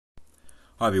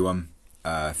Hi everyone,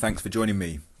 thanks for joining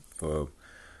me for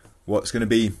what's going to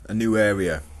be a new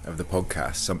area of the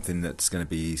podcast, something that's going to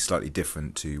be slightly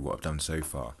different to what I've done so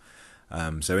far.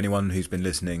 So anyone who's been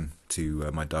listening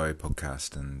to my diary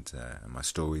podcast and my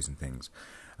stories and things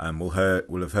will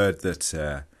have heard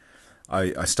that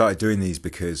I started doing these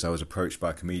because I was approached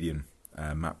by a comedian,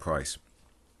 Matt Price,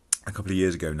 a couple of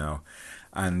years ago now,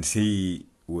 and he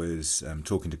was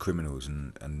talking to criminals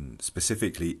and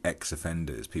specifically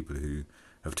ex-offenders, people who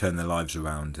have turned their lives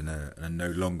around and are no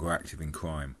longer active in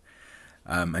crime.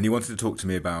 And he wanted to talk to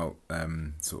me about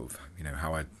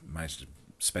how I managed to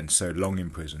spend so long in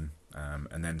prison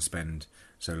and then spend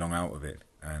so long out of it,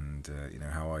 and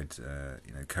how I'd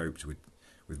coped with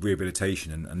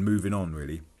rehabilitation and moving on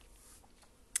really.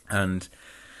 And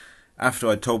after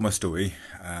I'd told my story,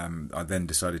 I then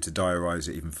decided to diarise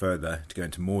it even further, to go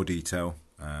into more detail,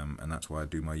 and that's why I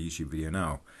do my YouTube video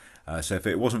now. So if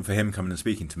it wasn't for him coming and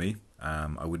speaking to me,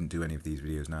 I wouldn't do any of these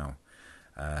videos now.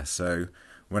 So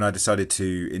when I decided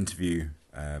to interview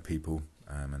people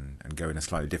and go in a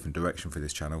slightly different direction for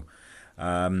this channel,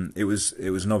 it was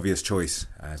an obvious choice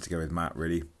to go with Matt,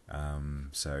 really.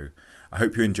 So I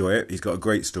hope you enjoy it. He's got a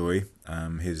great story.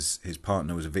 His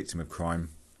partner was a victim of crime,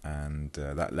 and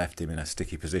that left him in a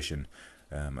sticky position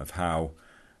of how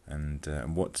and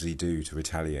what does he do to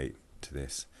retaliate to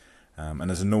this.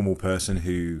 And as a normal person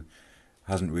who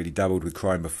hasn't really dabbled with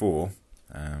crime before,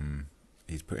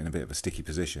 he's put in a bit of a sticky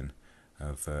position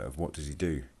of what does he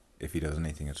do if he does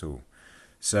anything at all.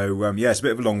 So it's a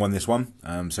bit of a long one, this one.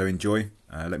 So enjoy.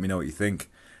 Let me know what you think.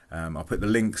 I'll put the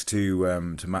links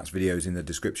to Matt's videos in the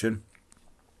description.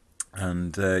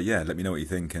 And let me know what you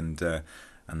think. And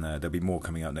there'll be more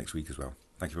coming out next week as well.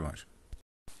 Thank you very much.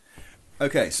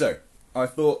 Okay, so I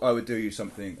thought I would do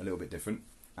something a little bit different.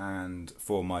 And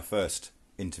for my first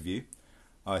interview,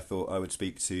 I thought I would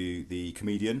speak to the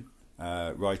comedian,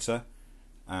 writer,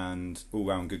 and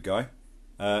all-round good guy,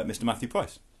 Mr. Matthew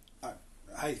Price.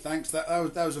 Hey, thanks. That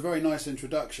was a very nice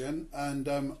introduction, and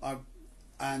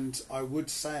I would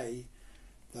say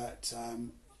that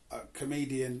a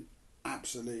comedian,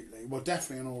 absolutely, well,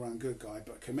 definitely an all-round good guy,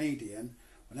 but comedian.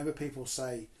 Whenever people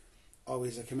say, "Oh,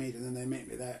 he's a comedian," and they meet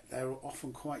me, they're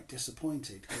often quite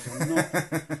disappointed, because I'm not.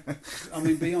 I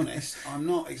mean, be honest, I'm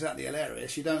not exactly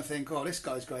hilarious. You don't think, "Oh, this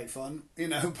guy's great fun," but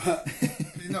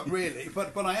not really.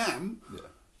 But I am. Yeah.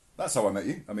 That's how I met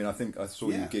you. I mean, I think I saw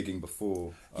you gigging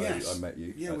before I met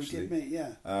you. Yeah, actually. We did meet.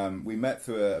 Yeah. We met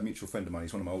through a mutual friend of mine.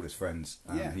 He's one of my oldest friends.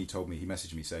 Yeah. He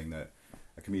messaged me saying that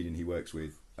a comedian he works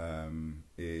with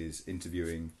is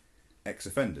interviewing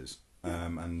ex-offenders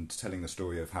and telling the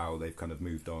story of how they've kind of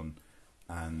moved on.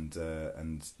 And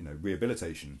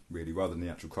rehabilitation, really, rather than the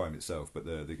actual crime itself, but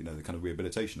the kind of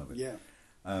rehabilitation of it. Yeah.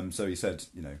 So he said,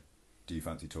 do you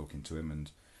fancy talking to him? And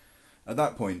at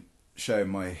that point, sharing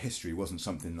my history wasn't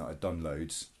something that I'd done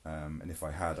loads. And if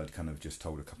I had, I'd kind of just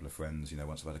told a couple of friends,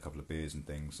 once I've had a couple of beers and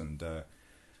things. And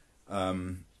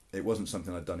it wasn't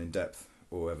something I'd done in depth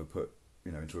or ever put,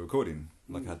 into a recording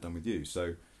like I had done with you.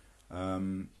 So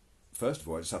first of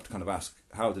all, I just have to kind of ask,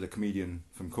 how did a comedian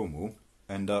from Cornwall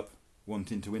end up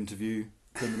wanting to interview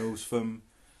criminals from,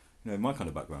 my kind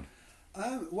of background?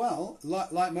 Well,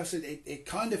 like most of it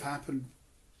kind of happened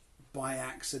by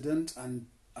accident, and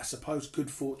I suppose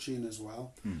good fortune as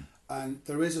well. And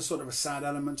there is a sort of a sad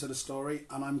element to the story,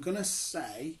 and I'm going to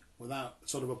say, without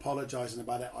sort of apologising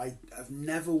about it, I have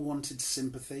never wanted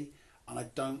sympathy, and I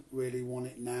don't really want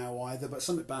it now either, but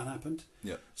something bad happened.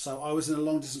 Yep. So I was in a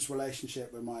long distance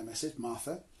relationship with my missus,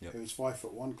 Martha, Yep. who's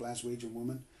 5'1", Glaswegian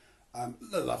woman.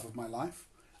 The love of my life.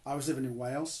 I was living in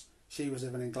Wales. She was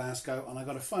living in Glasgow, and I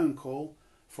got a phone call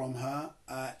from her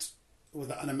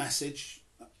and a message.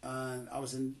 And I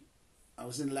was in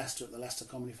Leicester at the Leicester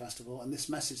Comedy Festival, and this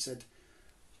message said,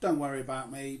 "Don't worry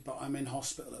about me, but I'm in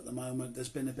hospital at the moment. There's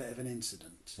been a bit of an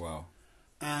incident." Wow.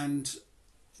 And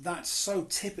that's so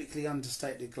typically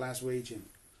understated Glaswegian.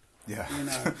 Yeah.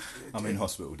 I'm in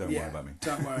hospital. Don't worry about me.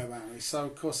 Don't worry about me. So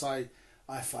of course I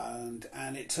phoned,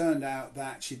 and it turned out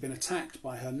that she'd been attacked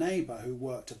by her neighbour who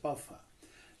worked above her.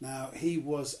 Now, he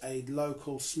was a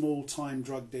local small-time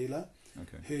drug dealer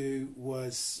who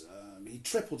was, he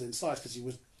tripled in size because he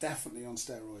was definitely on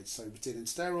steroids. So he was dealing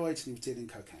steroids and he was dealing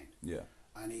cocaine. Yeah.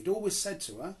 And he'd always said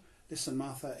to her, "Listen,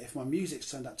 Martha, if my music's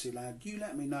turned up too loud, you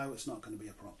let me know, it's not going to be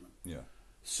a problem." Yeah.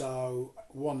 So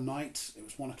one night, it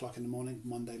was 1 o'clock in the morning,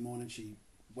 Monday morning, she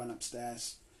went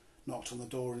upstairs, knocked on the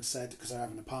door and said, because they were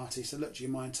having a party, said, "Look, do you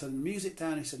mind turning the music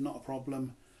down?" He said, "Not a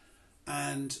problem."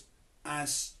 And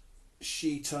as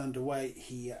she turned away,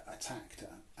 he attacked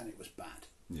her, and it was bad.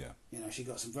 Yeah. She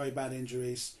got some very bad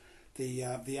injuries.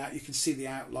 you can see the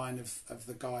outline of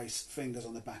the guy's fingers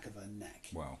on the back of her neck.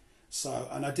 Wow. So,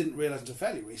 and I didn't realise until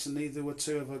fairly recently there were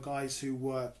two of her guys who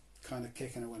were kind of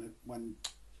kicking her when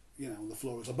you know, on the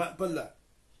floor. But look,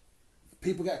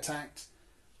 people get attacked,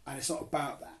 and it's not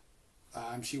about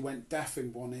that. She went deaf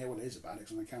in one ear. Well, it is about it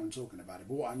because I'm Karen talking about it.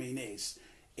 But what I mean is,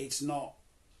 it's not.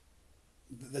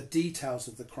 The details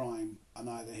of the crime are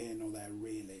neither here nor there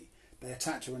really. They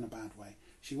attacked her in a bad way.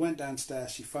 She went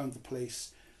downstairs. She phoned the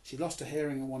police. She lost a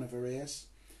hearing in one of her ears.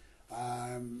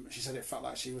 She said it felt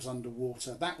like she was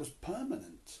underwater. That was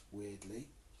permanent, weirdly.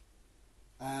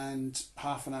 And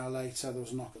half an hour later, there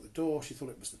was a knock at the door. She thought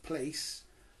it was the police.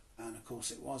 And of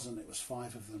course it wasn't. It was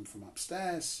 5 of them from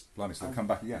upstairs. Blimey, so they've come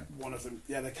back again? One of them,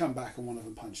 yeah, they come back and one of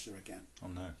them punched her again. Oh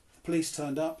no. The police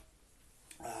turned up.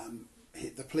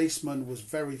 The policeman was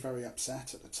very, very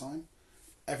upset at the time.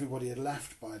 Everybody had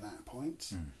left by that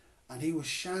point. And he was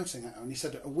shouting at her. And he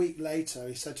said a week later,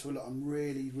 he said to her, look, I'm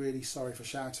really, really sorry for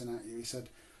shouting at you. He said,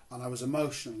 and I was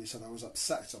emotional. He said, I was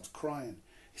upset. He said, I was crying.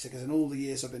 He said, because in all the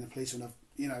years I've been a policeman,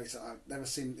 he said, I've never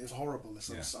seen, it was horrible. I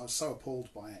was so appalled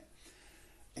by it.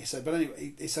 He said, but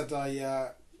anyway, he said,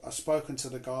 I've spoken to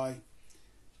the guy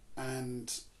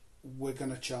and we're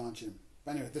going to charge him.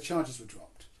 But anyway, the charges were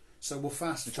dropped. So we'll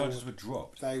fast forward. The charges were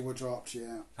dropped? They were dropped,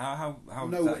 yeah. How no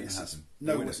did that witnesses. happen?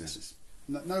 No witnesses.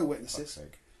 No witnesses. Fuck's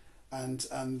sake.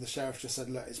 And the sheriff just said,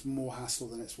 look, it's more hassle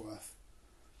than it's worth.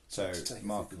 So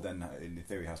Martha then, in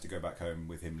theory, has to go back home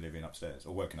with him living upstairs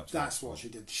or working upstairs. That's what she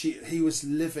did. He was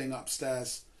living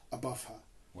upstairs above her.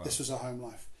 Wow. This was her home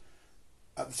life.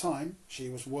 At the time, she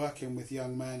was working with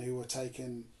young men who were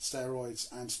taking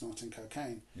steroids and snorting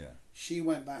cocaine. Yeah. She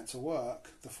went back to work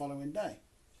the following day.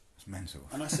 It's mental.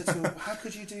 And I said to her, how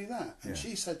could you do that? And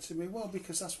she said to me, well,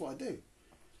 because that's what I do.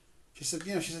 She said,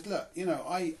 look, she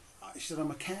said,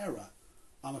 I'm a carer.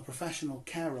 I'm a professional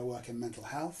carer, work in mental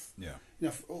health. Yeah.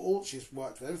 She's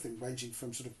worked with everything, ranging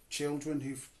from sort of children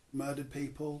who've murdered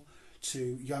people,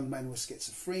 to young men with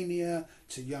schizophrenia,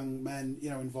 to young men,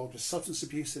 involved with substance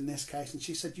abuse in this case. And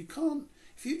she said, you can't,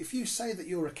 if you say that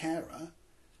you're a carer,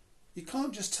 you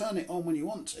can't just turn it on when you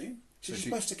want to. You're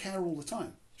supposed to care all the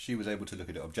time. She was able to look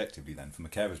at it objectively then, from a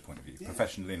carer's point of view,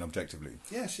 professionally and objectively.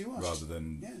 Yeah, she was. Rather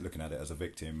than looking at it as a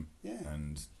victim. Yeah.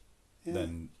 And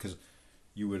then, because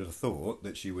you would have thought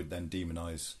that she would then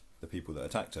demonise the people that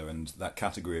attacked her and that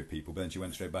category of people, but then she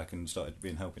went straight back and started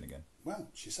being helping again. Well,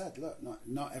 she said, look,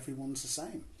 not everyone's the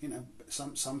same.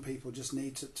 Some people just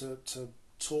need to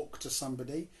talk to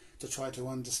somebody to try to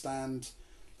understand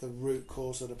the root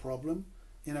cause of the problem,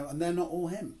 and they're not all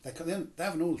him. They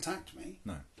haven't all attacked me.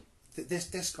 No.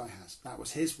 This guy has. That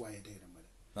was his way of dealing with it.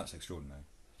 That's extraordinary.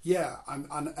 Yeah,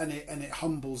 and it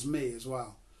humbles me as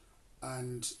well,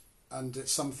 and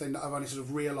it's something that I've only sort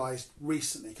of realised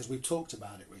recently because we've talked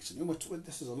about it recently.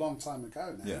 This is a long time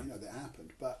ago now. Yeah. That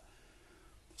happened, but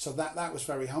so that was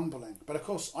very humbling. But of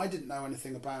course, I didn't know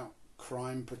anything about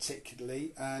crime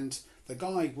particularly, and the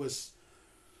guy was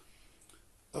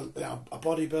a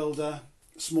bodybuilder,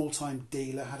 small-time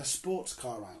dealer, had a sports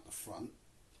car out the front.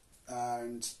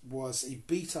 And he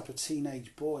beat up a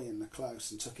teenage boy in the close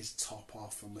and took his top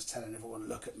off and was telling everyone,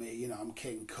 look at me, I'm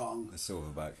King Kong. The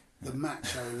silverback. The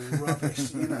macho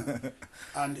rubbish,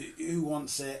 And who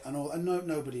wants it? And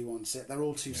nobody wants it. They're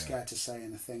all too scared to say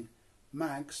anything.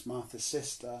 Mags, Martha's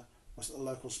sister, was at the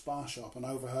local spa shop and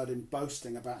overheard him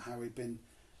boasting about how he'd been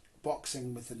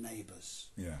boxing with the neighbours.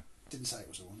 Yeah. Didn't say it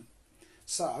was a woman.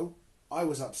 So, I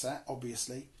was upset,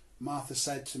 obviously. Martha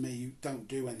said to me, you don't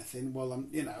do anything. Well, and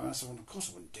I said, well, of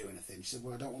course I wouldn't do anything. She said,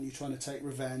 well, I don't want you trying to take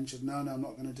revenge. I said, no, I'm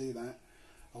not going to do that.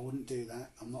 I wouldn't do that.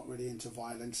 I'm not really into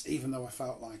violence, even though I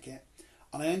felt like it.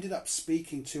 And I ended up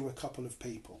speaking to a couple of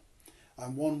people.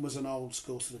 And one was an old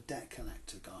school sort of debt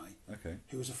collector guy. Okay.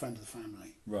 Who was a friend of the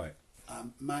family. Right.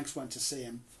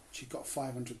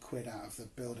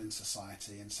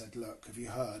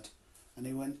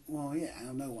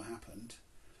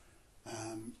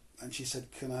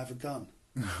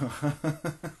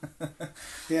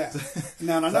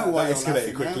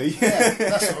 quickly. Yeah,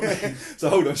 that's what I mean. So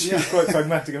hold on, she was quite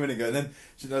pragmatic a minute ago, and then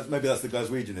maybe that's the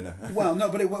Glaswegian in her. Well, no,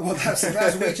 but that's the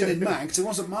Glaswegian in Mags. It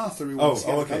wasn't Martha who wanted to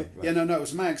get a gun. Right. Yeah, no, it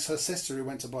was Mags, her sister, who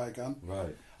went to buy a gun.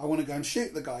 Right. I want to go and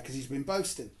shoot the guy because he's been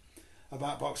boasting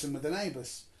about boxing with the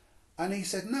neighbours. And he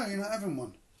said, no, you're not having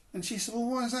one. And she said, well,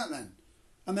 why is that then?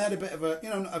 And they had a bit of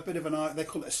they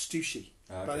call it a stooshy.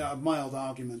 Okay. But a mild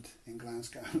argument in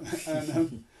Glasgow.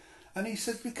 And he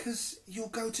said, because you'll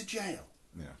go to jail.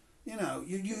 Yeah.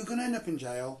 You're going to end up in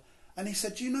jail. And he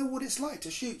said, do you know what it's like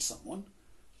to shoot someone?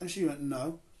 And she went,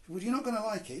 no. Well, you're not going to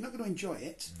like it. You're not going to enjoy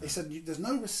it. No. He said, there's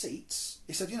no receipts.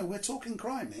 He said, we're talking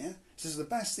crime here. He says, the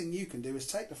best thing you can do is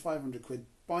take the 500 quid,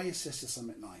 buy your sister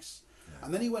something nice. Yeah.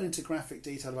 And then he went into graphic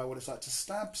detail about what it's like to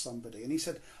stab somebody. And he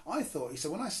said,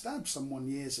 when I stabbed someone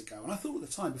years ago, and I thought at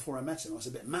the time before I met him, I was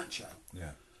a bit macho.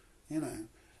 Yeah. You know.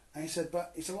 And he said,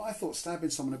 well, I thought stabbing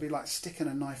someone would be like sticking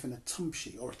a knife in a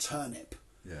tumshi or a turnip.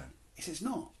 Yeah. He says,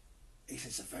 not. He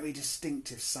says, it's a very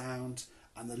distinctive sound,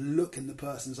 and the look in the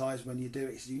person's eyes when you do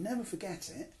it. He said, you never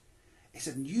forget it. He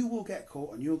said, and you will get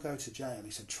caught and you'll go to jail.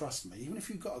 He said, trust me, even if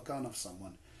you've got a gun off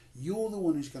someone, you're the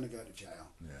one who's going to go to jail.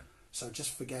 Yeah. So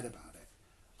just forget about it.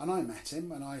 And I met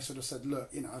him and I sort of said, look,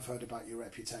 you know, I've heard about your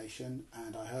reputation,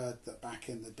 and I heard that back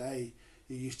in the day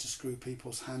you used to screw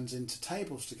people's hands into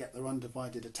tables to get their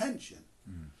undivided attention.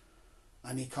 Mm.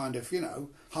 And he kind of, you know,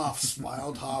 half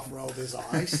smiled, half rolled his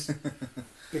eyes,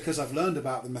 because I've learned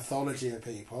about the mythology of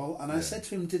people. And I said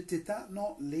to him, did that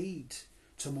not lead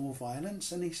to more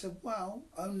violence? And he said, well,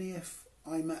 only if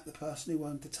I met the person who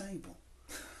owned the table.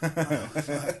 And I was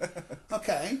like,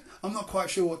 okay, I'm not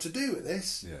quite sure what to do with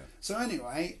this. Yeah. So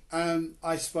anyway,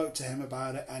 I spoke to him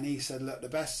about it, and he said, look, the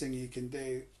best thing you can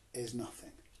do is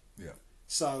nothing. Yeah.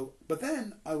 So, but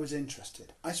then I was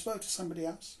interested. I spoke to somebody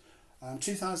else.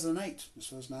 2008,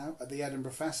 this was now, at the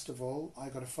Edinburgh Festival, I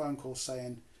got a phone call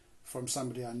saying from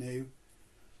somebody I knew,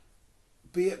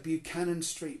 be at Buchanan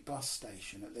Street bus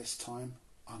station at this time.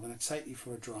 I'm going to take you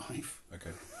for a drive.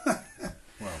 Okay.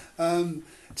 Wow.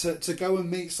 To go and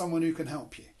meet someone who can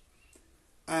help you.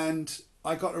 And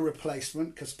I got a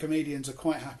replacement, because comedians are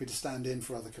quite happy to stand in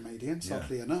for other comedians,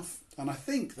 oddly enough. And I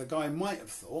think the guy might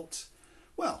have thought,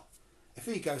 well, if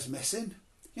he goes missing,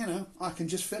 you know, I can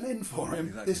just fill in for him.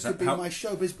 Exactly. This could be my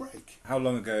showbiz break. How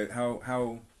long ago,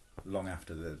 how long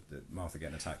after the Martha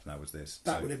getting attacked now was this?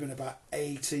 That would have been about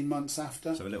 18 months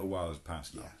after. So a little while has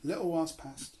passed now. Yeah, little while's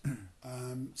passed.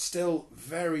 Still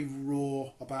very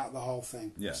raw about the whole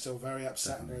thing. Yeah, still very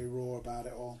upset definitely. And very raw about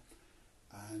it all.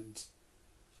 And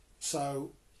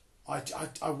so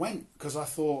I went, because I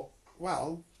thought,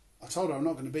 well, I told her I'm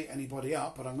not going to beat anybody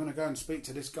up, but I'm going to go and speak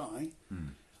to this guy.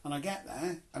 And I get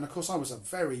there, and of course I was a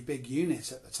very big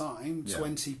unit at the time,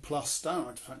 20 plus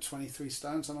stone, 23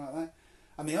 stone, something like that.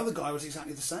 And the other guy was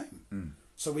exactly the same.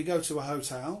 So we go to a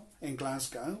hotel in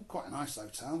Glasgow, quite a nice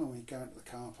hotel, and we go into the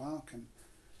car park,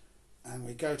 and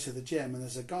we go to the gym, and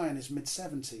there's a guy in his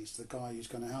mid-70s, the guy who's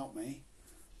going to help me,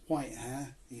 white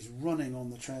hair, he's running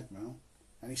on the treadmill,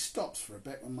 and he stops for a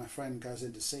bit when my friend goes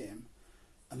in to see him,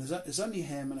 and there's only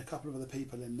him and a couple of other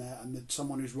people in there, and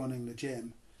someone who's running the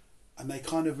gym. And they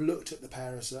kind of looked at the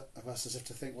pair of us as if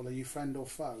to think, well, are you friend or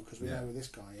foe? Because we know who this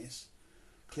guy is.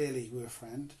 Clearly we were a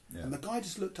friend. Yeah. And the guy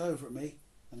just looked over at me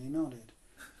and he nodded.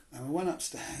 And we went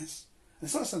upstairs. And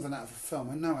it's like something out of a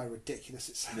film. I know how ridiculous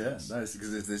it sounds. Yeah, no, it's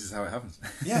because this is how it happens.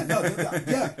 Yeah, no,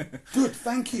 good,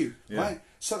 thank you. Yeah. Right?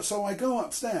 So I go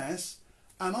upstairs,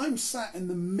 and I'm sat in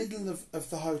the middle of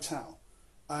the hotel,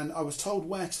 and I was told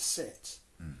where to sit.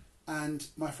 And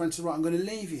my friend said, right, I'm going to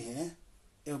leave you here.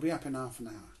 It'll be up in half an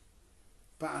hour.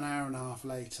 About an hour and a half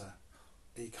later,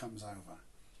 he comes over,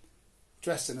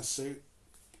 dressed in a suit,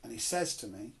 and he says to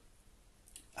me,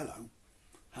 hello,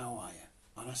 how are you?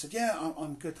 And I said, yeah,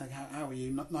 I'm good, thank you. How are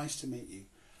you? Nice to meet you.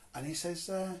 And he says,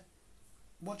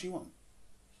 what do you want?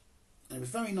 And it was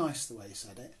very nice the way he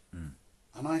said it.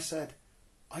 And I said,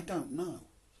 I don't know.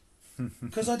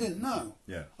 Because I didn't know.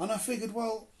 Yeah. And I figured,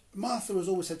 well, Martha has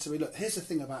always said to me, look, here's the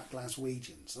thing about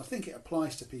Glaswegians. I think it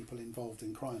applies to people involved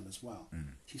in crime as well.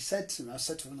 She said to me, I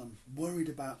said to her, I'm worried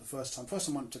about the first time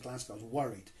I went to Glasgow, I was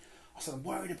worried. I said, I'm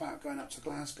worried about going up to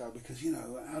Glasgow because, you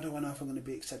know, how do I know if I'm going to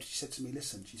be accepted? She said to me,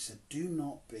 listen, she said, do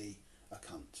not be a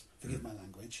cunt. Forgive my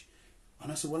language.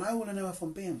 And I said, well, I want to know if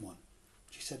I'm being one.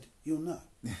 She said, you'll know.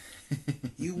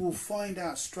 You will find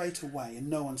out straight away in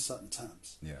no uncertain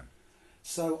terms. Yeah.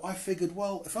 So I figured,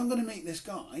 well, if I'm going to meet this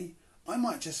guy, I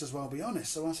might just as well be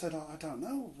honest. So I said, I don't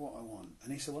know what I want.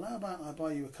 And he said, well, how about I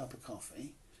buy you a cup of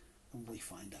coffee and we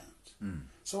find out.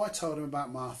 So I told him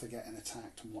about Martha getting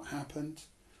attacked and what happened.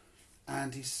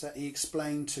 And he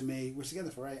explained to me, we were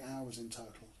together for 8 hours in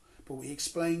total, but he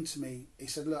explained to me, he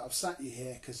said, look, I've sat you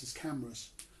here because there's cameras.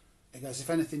 He goes, if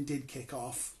anything did kick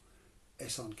off,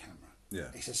 it's on camera. Yeah.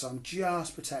 He said, so I'm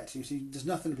just protecting you. So there's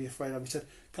nothing to be afraid of. He said,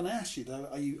 can I ask you though,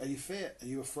 are you fear? Are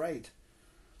you afraid?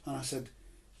 And I said,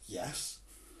 yes.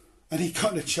 And he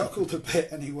kind of chuckled a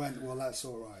bit and he went, well, that's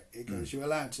all right. He goes, you're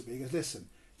allowed to be. He goes, listen,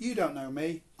 you don't know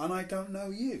me and I don't know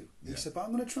you. He said, but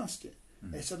I'm going to trust you.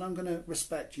 He said, I'm going to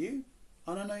respect you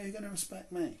and I know you're going to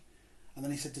respect me. And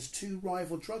then he said, there's 2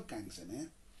 rival drug gangs in here.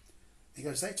 He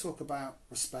goes, they talk about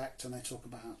respect and they talk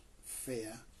about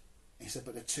fear. He said,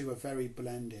 but the 2 are very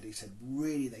blended. He said,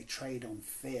 really, they trade on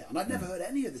fear. And I'd never heard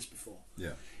any of this before.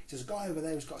 Yeah. He says, a guy over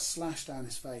there who's got a slash down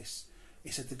his face. He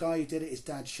said, the guy who did it, his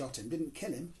dad shot him. Didn't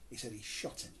kill him. He said he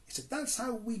shot him. He said, that's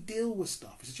how we deal with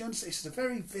stuff. He said, you understand? He said, it's a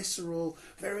very visceral,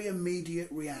 very immediate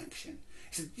reaction.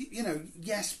 He said, you know,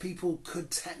 yes, people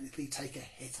could technically take a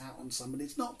hit out on somebody.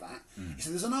 It's not that. He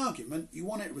said, there's an argument. You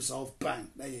want it resolved. Bang.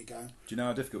 There you go. Do you know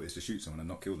how difficult it is to shoot someone and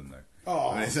not kill them, though?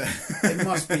 Oh, I mean, it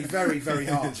must be very, very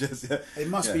hard. It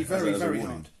must be very, very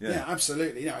hard. Yeah,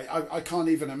 absolutely. You know, I can't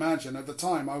even imagine. At the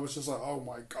time, I was just like, oh,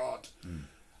 my God.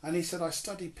 And he said, I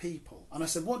study people. And I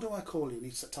said, what do I call you? And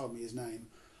he told me his name.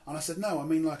 And I said, no, I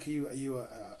mean, like, are you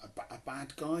a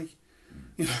bad guy?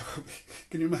 You know,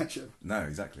 can you imagine? No,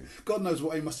 exactly. God knows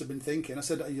what he must have been thinking. I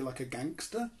said, are you like a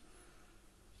gangster?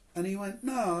 And he went,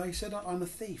 no. He said, I'm a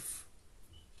thief.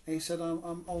 He said,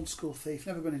 I'm old school thief,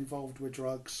 never been involved with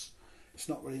drugs. It's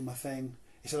not really my thing.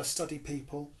 He said, I study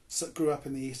people. Grew up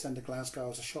in the East End of Glasgow. I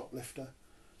was a shoplifter.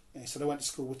 He said, I went to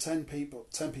school with 10 people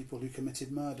who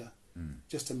committed murder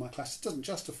just in my class. It doesn't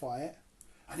justify it.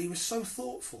 And he was so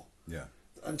thoughtful. Yeah.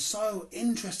 And so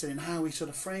interested in how he sort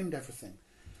of framed everything.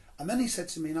 And then he said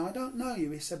to me, now, I don't know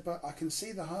you. He said, but I can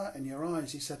see the hurt in your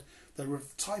eyes. He said, the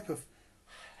type of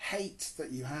hate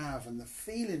that you have and the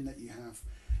feeling that you have.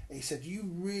 He said, you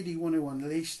really want to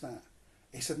unleash that.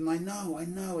 He said, and I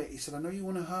know it. He said, I know you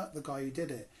want to hurt the guy who did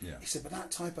it. Yeah. He said, but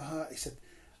that type of hurt, he said,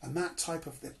 and that type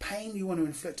of the pain you want to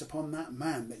inflict upon that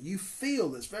man that you feel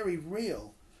that's very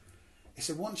real. He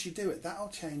said, once you do it, that'll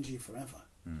change you forever.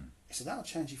 He said, that'll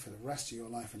change you for the rest of your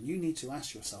life, and you need to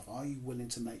ask yourself, are you willing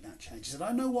to make that change? He said,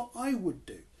 I know what I would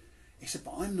do. He said,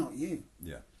 but I'm not you.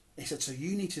 Yeah. He said, so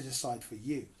you need to decide for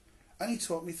you. And he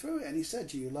talked me through it, and he said,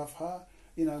 do you love her,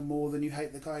 you know, more than you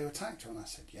hate the guy who attacked her? And I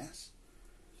said, yes.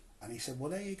 And he said, well,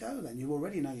 there you go then. You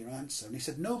already know your answer. And he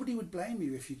said, nobody would blame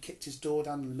you if you kicked his door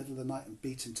down in the middle of the night and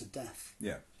beat him to death.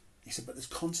 Yeah. He said, but there's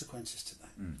consequences to that.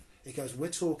 He goes, we're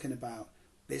talking about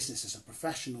business as a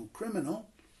professional criminal.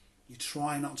 You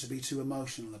try not to be too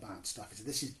emotional about stuff. He said,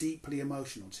 this is deeply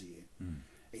emotional to you.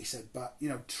 He said, but, you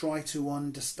know, try to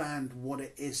understand what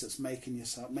it is that's making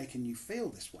you feel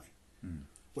this way,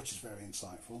 which is very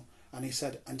insightful. And he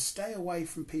said, and stay away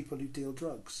from people who deal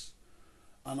drugs.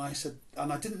 And I said,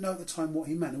 and I didn't know at the time what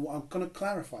he meant. And I'm going to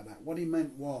clarify that. What he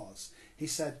meant was, he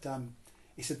said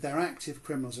they're active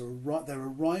criminals. They're a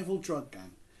rival drug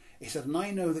gang. He said, and I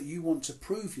know that you want to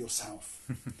prove yourself.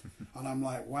 And I'm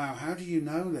like, wow, how do you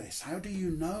know this? How do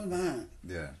you know that?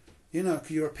 Yeah. You know,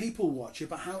 'cause you're a people watcher,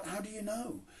 but how do you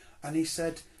know? And he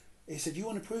said, you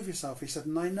want to prove yourself? He said,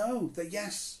 and I know that,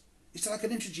 yes. He said, I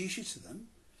can introduce you to them.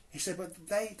 He said, but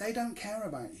they don't care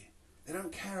about you. They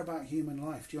don't care about human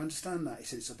life. Do you understand that? He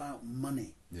said, it's about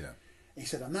money. Yeah. He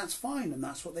said, and that's fine, and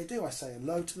that's what they do. I say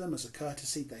hello to them as a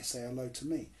courtesy. They say hello to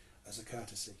me as a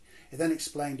courtesy. He then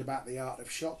explained about the art of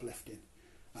shoplifting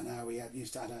and how he had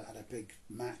a big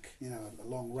Mac, you know, a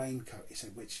long raincoat. He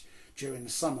said, which during the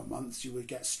summer months you would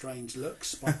get strange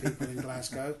looks by people in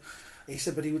Glasgow. He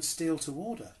said, but he would steal to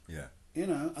order. Yeah. You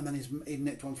know, and then he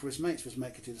nicked one for his mates. His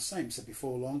mate could do the same. He said,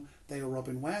 before long, they were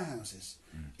robbing warehouses.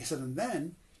 He said, and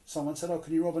then someone said, oh,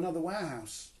 can you rob another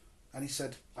warehouse? And he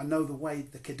said, I know the way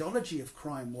the kidology of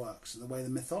crime works and the way the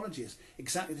mythology is.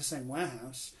 Exactly the same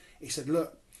warehouse. He said,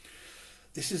 look,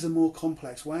 this is a more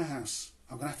complex warehouse.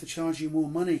 I'm going to have to charge you more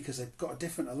money because they've got a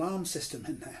different alarm system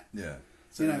in there. Yeah.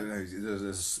 So, you know,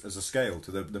 there's a scale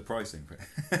to the pricing.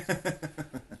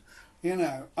 You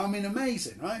know, I mean,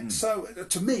 amazing, right? So,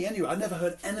 to me, anyway, I never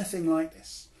heard anything like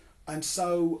this. And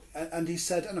so, and he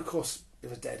said, and of course, it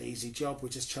was a dead easy job. We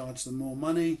just charged them more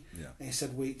money. Yeah. And he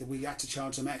said we had to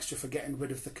charge them extra for getting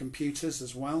rid of the computers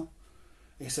as well.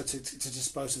 He said to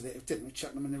dispose of it, didn't we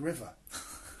chuck them in the river?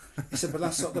 He said, but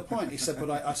that's not the point. He said, but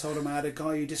I told him I had a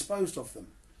guy who disposed of them.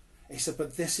 He said,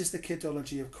 but this is the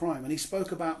kidology of crime. And he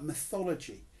spoke about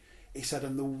mythology. He said,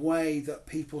 and the way that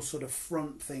people sort of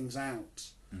front things out.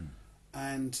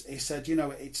 And he said, you know,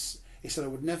 he said, I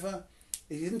would never...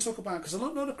 He didn't talk about... Because a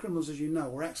lot of criminals, as you know,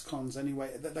 or ex-cons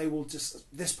anyway, that they will just...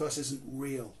 This person isn't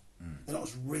real. They're not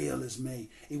as real as me.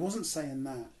 He wasn't saying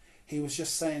that. He was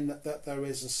just saying that there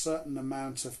is a certain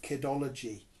amount of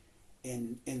kidology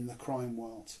in the crime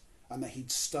world, and that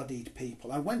he'd studied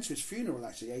people. I went to his funeral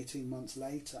actually 18 months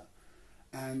later,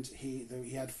 and he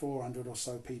had 400 or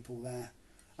so people there,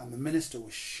 and the minister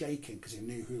was shaking because he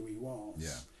knew who he was.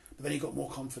 Yeah. But then he got more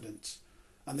confident,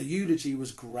 and the eulogy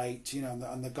was great, you know.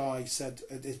 And the guy said,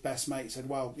 his best mate said,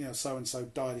 well, you know, so and so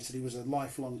died. He said he was a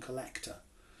lifelong collector.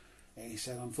 And he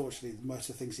said, unfortunately, most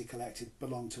of the things he collected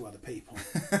belonged to other people.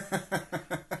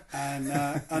 And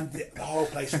the whole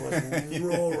place was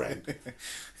roaring.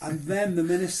 And then the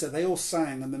minister, they all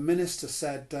sang, and the minister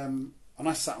said, and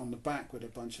I sat on the back with a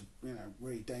bunch of, you know,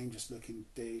 really dangerous looking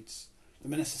dudes. The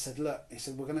minister said, look, he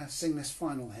said, we're going to sing this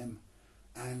final hymn,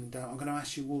 and I'm going to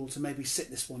ask you all to maybe sit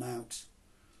this one out.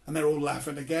 And they're all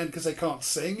laughing again because they can't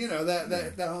sing. You know,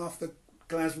 they're half the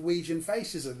Glaswegian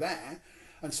faces are there,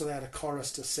 and so they had a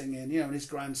chorus to sing in. You know, and his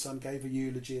grandson gave a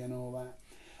eulogy and all that.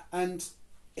 And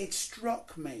it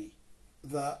struck me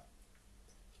that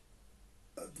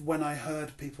when I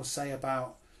heard people say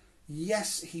about,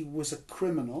 yes, he was a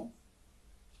criminal,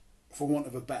 for want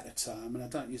of a better term, and I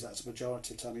don't use that as a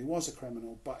pejorative term, he was a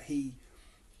criminal, but he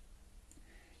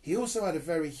also had a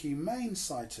very humane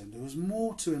side to him. There was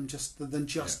more to him than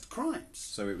just crimes.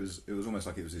 So it was almost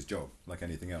like it was his job, like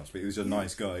anything else. But he was a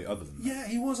nice guy other than that. Yeah,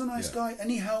 he was a nice guy, and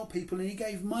he helped people, and he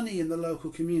gave money in the local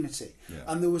community. Yeah.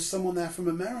 And there was someone there from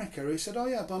America who said, oh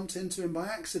yeah, I bumped into him by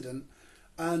accident,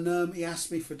 and he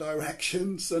asked me for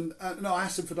directions, and no, I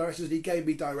asked him for directions, and he gave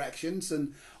me directions,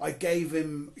 and I gave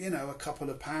him, you know, a couple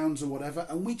of pounds or whatever,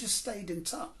 and we just stayed in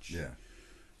touch. Yeah.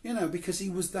 You know, because he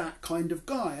was that kind of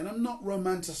guy. And I'm not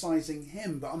romanticising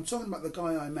him, but I'm talking about the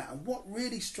guy I met. And what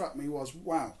really struck me was,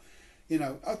 wow, you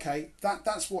know, okay,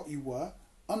 that's what you were.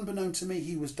 Unbeknown to me,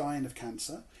 he was dying of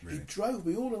cancer. Really? He drove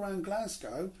me all around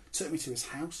Glasgow, took me to his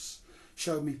house,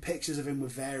 showed me pictures of him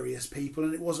with various people.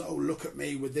 And it wasn't, oh, look at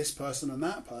me with this person and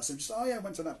that person. Just, oh, yeah, I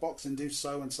went to that boxing do,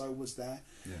 so-and-so was there.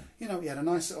 Yeah. You know, he had a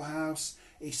nice little house.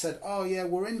 He said, oh yeah,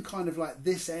 we're in kind of like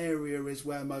this area is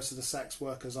where most of the sex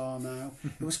workers are now.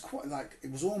 It was quite like,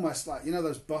 it was almost like, you know,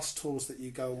 those bus tours that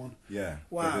you go on. Yeah.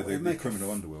 Wow. The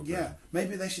criminal underworld. Yeah. Version.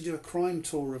 Maybe they should do a crime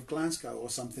tour of Glasgow or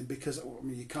something, because, I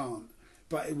mean, you can't.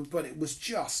 But it was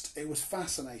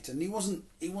fascinating. He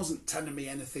wasn't telling me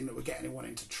anything that would get anyone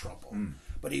into trouble.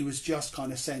 But he was just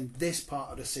kind of saying, this part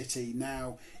of the city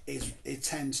now it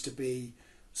tends to be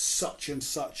such and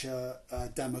such a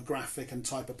demographic and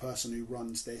type of person who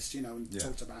runs this, you know, and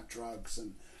talked about drugs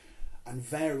and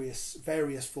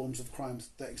various forms of crimes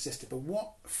that existed. But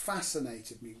what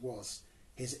fascinated me was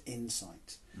his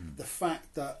insight. The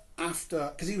fact that after,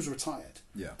 because he was retired,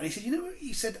 and he said, you know,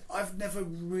 he said, I've never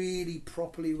really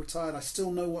properly retired. I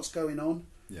still know what's going on.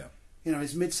 Yeah. You know,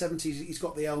 his mid-70s, he's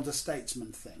got the elder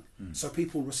statesman thing. So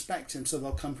people respect him, so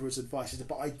they'll come for his advice. He said,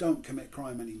 but I don't commit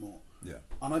crime anymore. Yeah.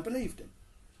 And I believed him.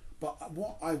 But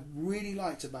what I really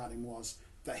liked about him was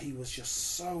that he was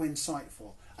just so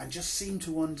insightful and just seemed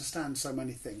to understand so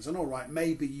many things. And all right,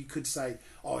 maybe you could say,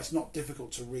 oh, it's not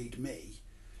difficult to read me.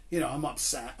 You know, I'm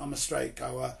upset, I'm a straight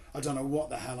goer, I don't know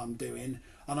what the hell I'm doing.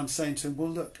 And I'm saying to him,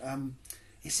 well, look,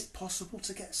 is it possible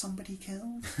to get somebody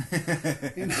killed?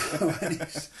 You know,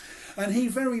 and he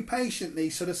very patiently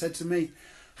sort of said to me,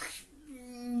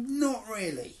 not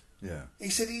really. Yeah. He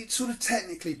said, it's sort of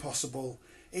technically possible.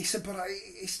 He said, but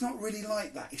it's not really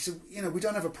like that. He said, you know, we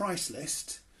don't have a price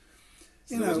list.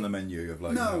 So there wasn't a menu of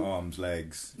like arms,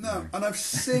 legs. No, you know. And I've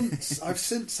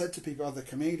since said to people, other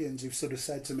comedians who've sort of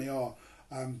said to me,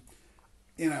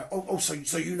 you know,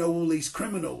 so you know all these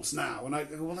criminals now, and I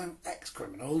go, well, they're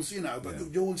ex-criminals, you know, but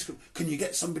you're all these, can you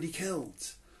get somebody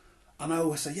killed? And I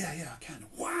always say, yeah, I can.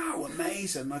 Wow,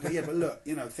 amazing. And I go, yeah, but look,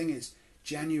 you know, the thing is,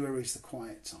 January's the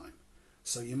quiet time.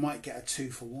 So you might get a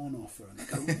 2-for-1 offer. And they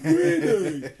go,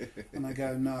 really? And I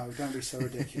go, no, don't be so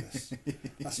ridiculous.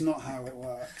 That's not how it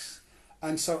works.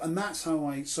 And that's how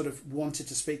I sort of wanted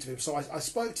to speak to him. So I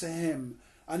spoke to him,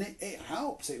 and it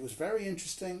helped. It was very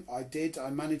interesting. I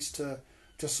managed to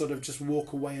sort of just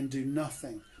walk away and do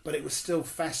nothing. But it was still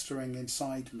festering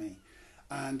inside me.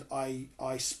 And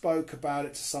I spoke about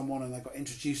it to someone, and I got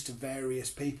introduced to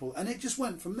various people. And it just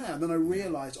went from there. And then I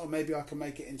realised, oh, maybe I can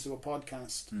make it into a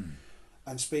podcast.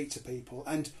 And speak to people.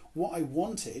 And what I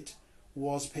wanted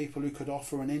was people who could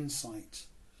offer an insight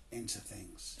into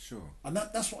things. Sure. And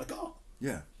that's what I got.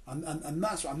 Yeah. And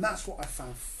that's what I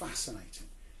found fascinating.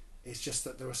 It's just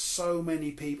that there are so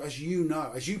many people, as you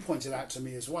know, as you pointed out to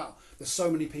me as well, there's so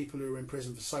many people who are in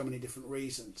prison for so many different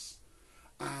reasons.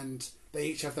 And they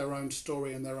each have their own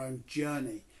story and their own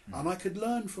journey. And I could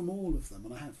learn from all of them,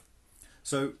 and I have.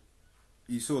 So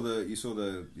you saw the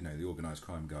you know, the organised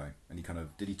crime guy, and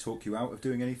did he talk you out of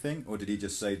doing anything, or did he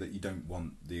just say that you don't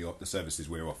want the services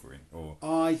we're offering? Or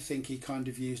I think he kind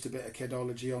of used a bit of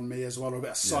kidology on me as well, or a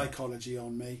bit of psychology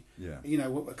on me. Yeah. You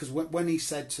know, because when he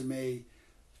said to me,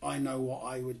 I know what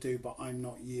I would do, but I'm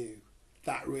not you,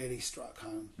 that really struck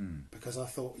home. Because I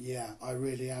thought, yeah, I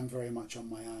really am very much on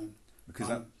my own.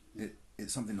 Because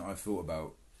it's something that I've thought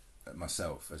about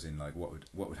myself, as in like what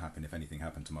would happen if anything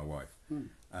happened to my wife.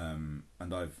 And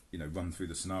I've, you know, run through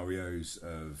the scenarios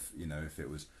of, you know, if it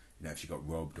was, you know, if she got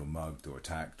robbed or mugged or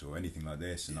attacked or anything like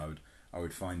this, and I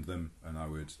would find them, and I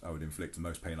would inflict the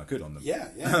most pain I could on them. Yeah.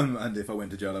 And if I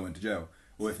went to jail, I went to jail.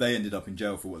 or if they ended up in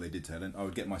jail for what they did to Helen, I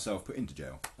would get myself put into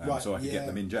jail, so I could get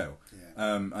them in jail.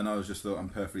 Yeah. And I was just thought I'm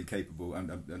perfectly capable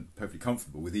and perfectly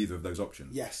comfortable with either of those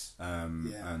options. Yes.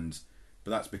 But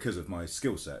that's because of my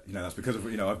skill set. That's because of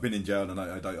I've been in jail and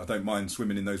I don't mind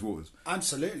swimming in those waters.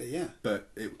 Absolutely, yeah. But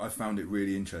I found it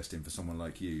really interesting for someone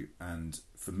like you, and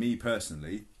for me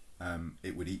personally,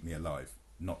 it would eat me alive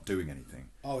not doing anything.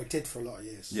 Oh, it did for a lot of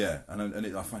years. Yeah,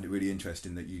 I find it really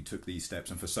interesting that you took these steps,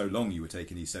 and for so long you were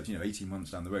taking these steps. 18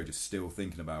 months down the road, just still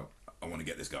thinking about, I want to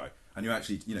get this guy. And you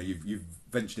actually, you've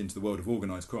ventured into the world of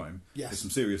organised crime. Yes. There's some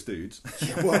serious dudes.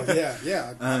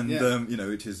 Yeah. And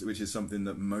which is something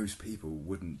that most people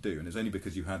wouldn't do, and it's only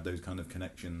because you had those kind of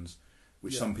connections,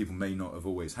 which some people may not have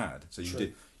always had. So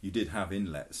you did have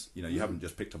inlets. You haven't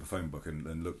just picked up a phone book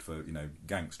and looked for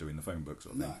gangster in the phone book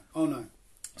sort of thing. No. Oh no.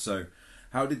 So,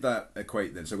 how did that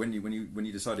equate then? So when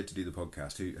you decided to do the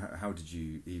podcast, how did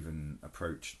you even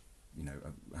approach?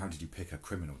 How did you pick a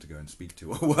criminal to go and speak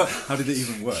to, or how did it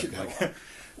even work?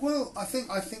 Well, I think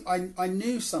I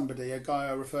knew somebody, a guy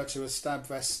I refer to as Stab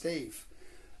Vest Steve,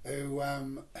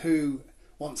 who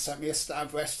once sent me a stab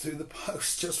vest through the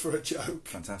post just for a joke.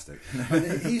 Fantastic.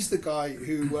 And he's the guy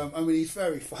who, he's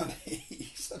very funny.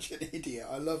 He's such an idiot.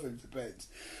 I love him to bits.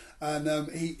 And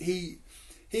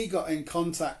he got in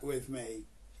contact with me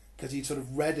because he sort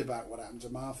of read about what happened to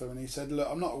Martha, and he said, "Look,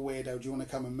 I'm not a weirdo. Do you want to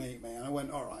come and meet me?" And I went,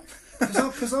 "All right,"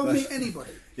 because I'll meet anybody.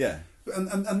 Yeah.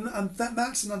 And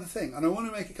that's another thing. And I want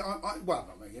to make it.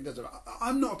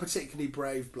 I'm not a particularly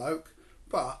brave bloke,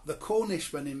 but the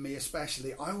Cornishman in me,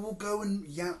 especially, I will go and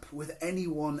yap with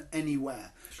anyone,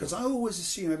 anywhere, because I always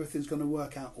assume everything's going to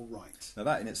work out all right. Now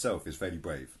that in itself is fairly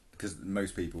brave. Because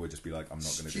most people would just be like, I'm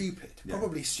not going to do... Stupid.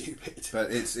 Probably stupid.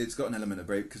 But it's got an element of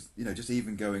brave, because, just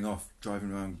even going off,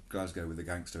 driving around Glasgow with a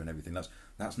gangster and everything,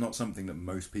 that's not something that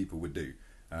most people would do.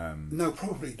 No,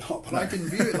 probably not. But I didn't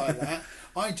view it like that.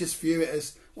 I just view it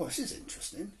as, well, this is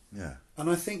interesting. Yeah. And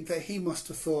I think that he must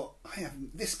have thought,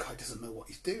 this guy doesn't know what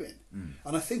he's doing.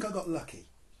 And I think I got lucky.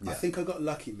 Yeah. I think I got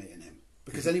lucky meeting him.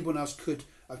 Because anyone else could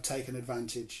have taken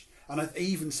advantage. And he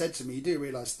even said to me, you do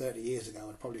realise 30 years ago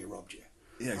I'd probably have robbed you.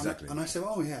 Yeah, exactly. And I said,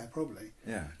 oh yeah, probably.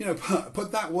 Yeah.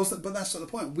 But that wasn't. But that's not the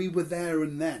point. We were there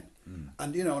and then,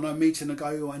 and and I'm meeting a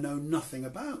guy who I know nothing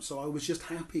about, so I was just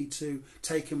happy to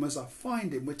take him as I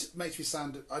find him, which makes me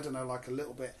sound, I don't know, like a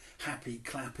little bit happy,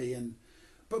 clappy,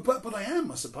 but I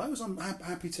am, I suppose. I'm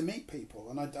happy to meet people,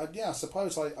 and I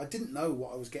suppose I didn't know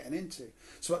what I was getting into.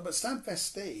 So, but Stabfest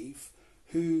Steve,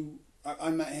 who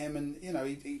I met him, and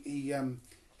he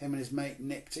him and his mate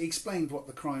nicked. He explained what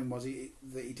the crime was that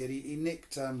he did. He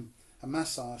nicked a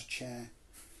massage chair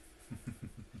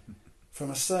from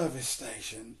a service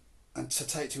station, and to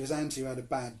take to his auntie who had a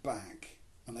bad back,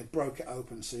 and they broke it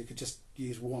open so you could just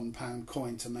use £1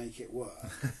 coin to make it work.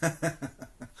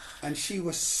 And she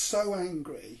was so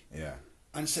angry,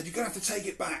 and said, "You're gonna have to take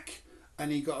it back."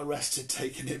 And he got arrested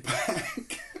taking it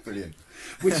back. Brilliant.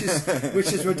 which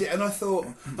is ridiculous. And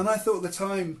I thought at the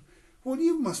time, well,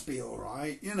 you must be all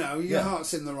right. Your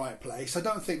heart's in the right place. I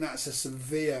don't think that's a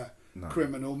severe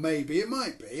criminal. Maybe it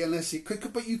might be, unless he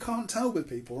could. But you can't tell with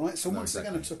people, right? So once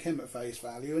again, I took him at face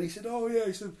value, and he said, "Oh yeah,"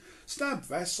 he said, "stab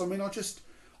vests. I mean, I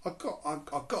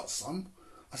got some."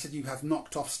 I said, "You have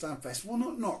knocked off stab vests." Well,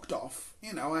 not knocked off.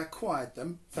 I acquired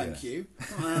them. Thank you.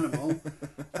 Not an animal.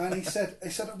 And he said,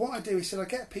 "What I do," he said, "I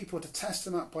get people to test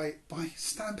them up by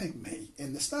stabbing me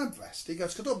in the stab vest." He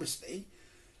goes, "Because obviously,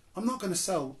 I'm not going to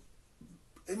sell.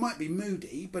 It might be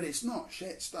moody, but it's not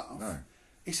shit stuff." No.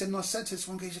 He said, and I said to this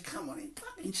one guy, he said, "Come on, he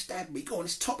fucking stabbed me. Go on,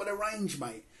 it's top of the range,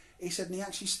 mate." He said, and he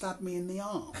actually stabbed me in the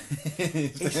arm. He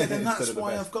said, and that's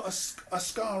why I've got a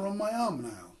scar on my arm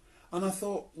now. And I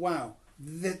thought, wow,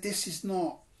 this is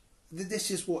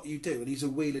what you do. And he's a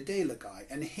wheeler dealer guy.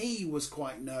 And he was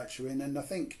quite nurturing. And I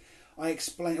think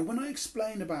when I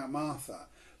explain about Martha,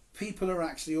 people are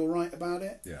actually all right about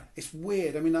it. Yeah. It's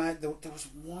weird. I mean, there was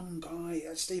one guy,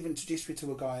 Steve introduced me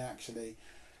to a guy actually,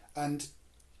 and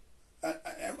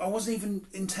I wasn't even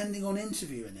intending on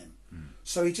interviewing him.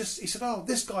 So he said, "Oh,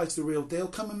 this guy's the real deal,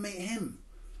 come and meet him."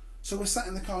 So we're sat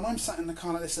in the car, and I'm sat in the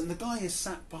car like this, and the guy is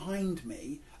sat behind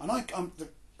me, and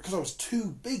because I was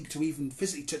too big to even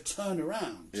physically to turn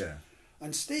around. Yeah.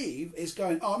 And Steve is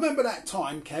going, "Oh, remember that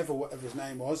time, Kev, or whatever his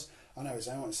name was? I know his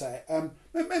name, I won't say it.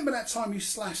 Remember that time you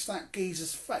slashed that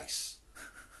geezer's face?"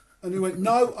 And he went,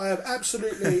 "No, I have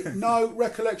absolutely no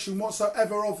recollection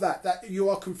whatsoever of that. That you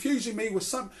are confusing me with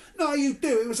some..." "No, you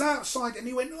do. It was outside." And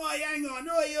he went, "Oi, hang on,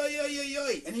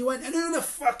 oi. And he went, "And who the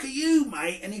fuck are you,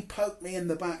 mate?" And he poked me in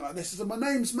the back like this. He said, "My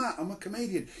name's Matt. I'm a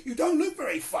comedian. You don't look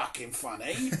very fucking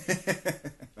funny."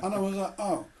 And I was like,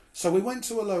 "Oh." So we went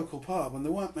to a local pub, and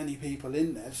there weren't many people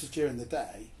in there. This was during the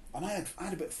day, and I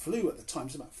had a bit of flu at the time.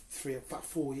 It was about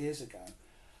 4 years ago.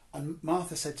 And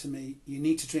Martha said to me, "You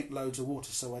need to drink loads of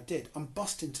water." So I did. I'm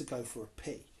busting to go for a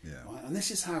pee. Yeah. Right? And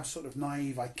this is how sort of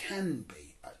naive I can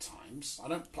be at times.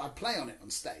 I play on it on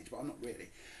stage, but I'm not really.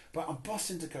 But I'm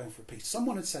busting to go for a pee.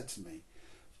 Someone had said to me,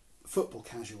 football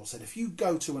casual said, if you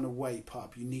go to an away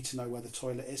pub, you need to know where the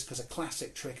toilet is, because a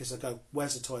classic trick is they go,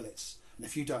 "Where's the toilets?" And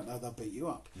if you don't know, they'll beat you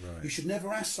up. Right. You should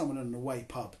never ask someone in an away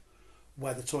pub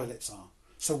where the toilets are.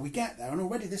 So we get there, and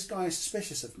already this guy is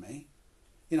suspicious of me.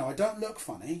 You know, I don't look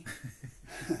funny,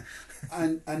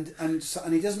 and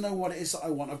he doesn't know what it is that I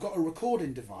want. I've got a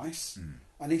recording device,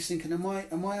 and he's thinking, am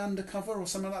I undercover or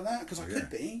something like that? Because I could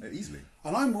be easily.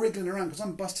 And I'm wriggling around because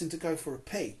I'm busting to go for a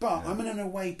pee, but I'm in an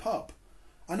away pub.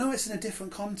 I know it's in a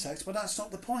different context, but that's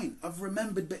not the point. I've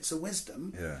remembered bits of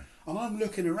wisdom, and I'm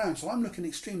looking around, so I'm looking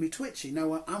extremely twitchy.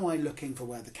 Now, am I looking for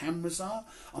where the cameras are?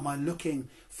 Am I looking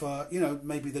for,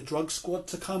 maybe the drug squad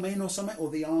to come in or something, or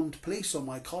the armed police or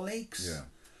my colleagues? Yeah.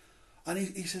 And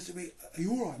he says to me, "Are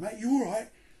you all right, mate? You all right?"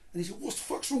 And he said, "What the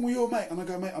fuck's wrong with you, mate?" And I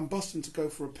go, "Mate, I'm busting to go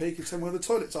for a pee. Can you tell me where the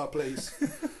toilets are, please?"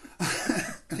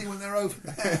 And he went, "They're over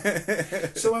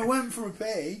there." So I went for a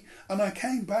pee, and I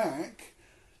came back,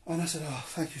 and I said, "Oh,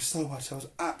 thank you so much." I was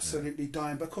absolutely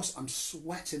dying. But of course, I'm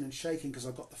sweating and shaking because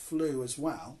I've got the flu as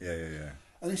well. Yeah.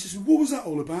 And he says, "What was that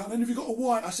all about? And have you got a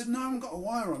wire?" I said, "No, I haven't got a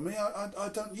wire on me. I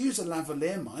don't use a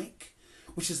lavalier mic."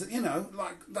 Which is,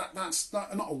 like that's not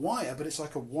a wire, but it's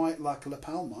like a white, like a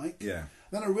lapel mic. Yeah.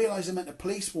 Then I realised I meant a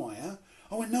police wire.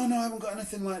 I went, no, I haven't got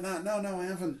anything like that. No, I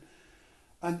haven't.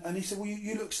 And he said, "Well,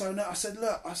 you look so nervous." I said,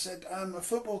 "Look," a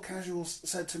football casual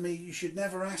said to me, "You should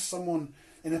never ask someone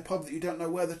in a pub that you don't know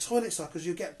where the toilets are because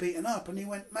you get beaten up." And he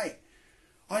went, "Mate,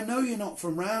 I know you're not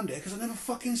from round here because I've never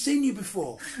fucking seen you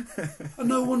before. And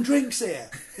no one drinks here.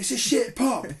 It's a shit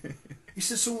pub." He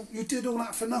said, "So you did all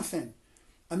that for nothing?"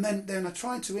 And then I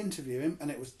tried to interview him, and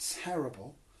it was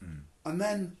terrible. And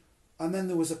then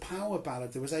there was a power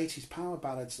ballad. There was 80s power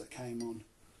ballads that came on,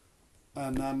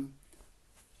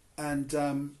 and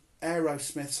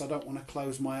Aerosmith's "I Don't Want to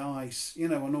Close My Eyes,"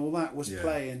 and all that was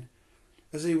playing.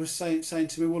 As he was saying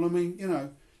to me, "Well, I mean,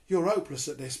 you're hopeless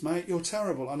at this, mate. You're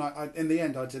terrible." And I in the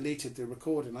end, I deleted the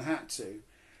recording. I had to,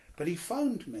 but he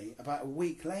phoned me about a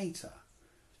week later,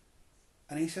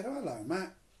 and he said, "Oh, hello,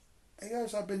 Matt." He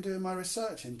goes, "I've been doing my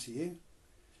research into you."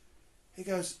 He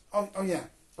goes, oh yeah.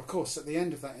 Of course, at the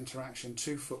end of that interaction,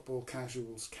 2 football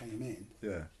casuals came in.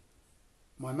 Yeah.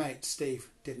 My mate,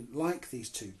 Steve, didn't like these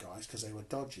 2 guys because they were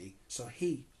dodgy, so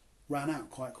he ran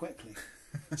out quite quickly.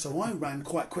 So I ran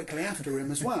quite quickly after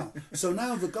him as well. So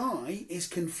now the guy is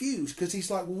confused because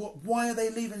he's like, well, why are they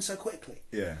leaving so quickly?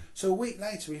 Yeah. So a week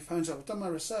later, he phones up, "I've done my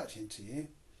research into you.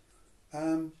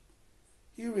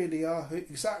 You really are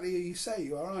exactly who you say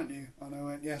you are, aren't you?" And I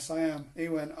went, "Yes, I am." He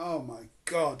went, "Oh my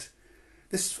God.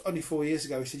 This is only 4 years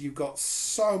ago." He said, "You've got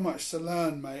so much to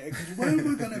learn, mate." I goes, "Where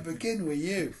am I going to begin with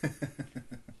you?"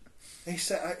 He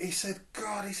said,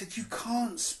 "God," he said, "you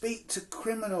can't speak to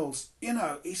criminals."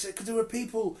 He said, because there were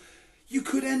people, you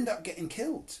could end up getting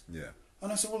killed. Yeah.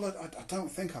 And I said, "Well, I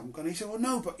don't think I'm going to." He said, "Well,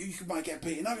 no, but you might get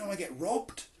beaten up, you might get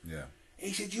robbed." Yeah.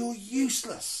 He said, "You're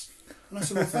useless." And I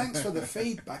said, "Well, thanks for the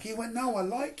feedback." He went, "No, I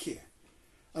like you."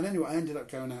 And anyway, I ended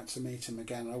up going out to meet him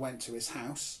again. I went to his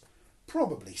house.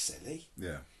 Probably silly.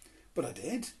 Yeah. But I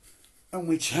did. And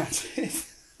we chatted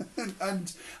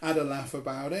and had a laugh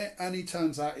about it. And he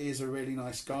turns out he is a really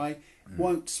nice guy.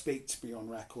 Won't speak to me on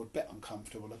record. Bit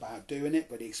uncomfortable about doing it.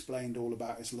 But he explained all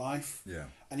about his life. Yeah.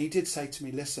 And he did say to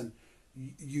me, "Listen,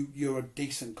 you're a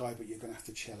decent guy, but you're going to have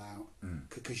to chill out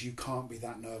because you can't be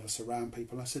that nervous around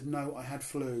people." And I said, "No, I had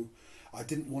flu. I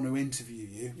didn't want to interview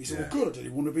you." He said, "Well, good, I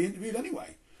didn't want to be interviewed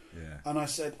anyway." Yeah. And I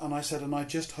said, "And I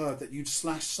just heard that you'd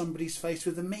slashed somebody's face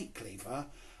with a meat cleaver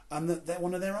and that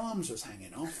one of their arms was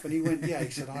hanging off." And he went, "Yeah." He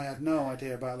said, "I had no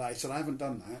idea about that." He said, "I haven't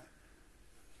done that."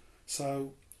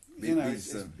 So,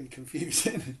 it's been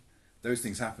confusing. Those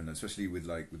things happen, especially with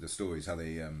the stories, how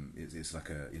they it's like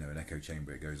an echo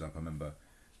chamber. It goes up. I remember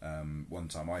one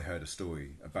time I heard a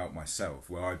story about myself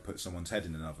where I'd put someone's head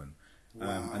in an oven,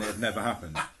 and it had never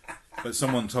happened. But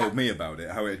someone told me about it,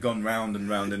 how it had gone round and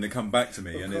round, and it come back to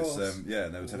me, Of and course. it's and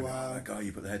they were telling me, Wow. "Oh, that guy,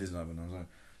 you put the head in an oven." I was like,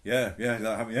 "Yeah,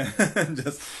 that happened, yeah."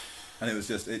 And it was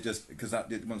just because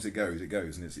once it goes,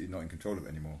 and you're not in control of it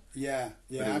anymore. Yeah,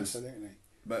 absolutely.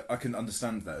 But I can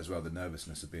understand that as well, the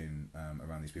nervousness of being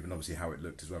around these people, and obviously how it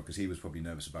looked as well, because he was probably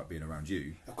nervous about being around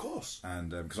you. Of course. And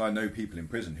because I know people in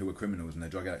prison who are criminals and they're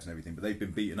drug addicts and everything, but they've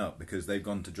been beaten up because they've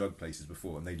gone to drug places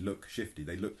before and they look shifty.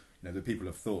 They look, the people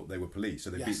have thought they were police, so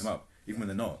they beat them up, even when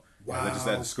they're not. Wow. They're just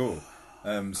there to score.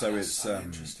 So That's it's so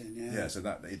interesting. Yeah. So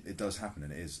that it does happen,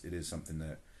 and it is something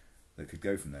that could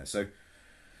go from there. So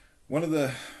one of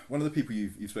the people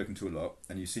you've spoken to a lot,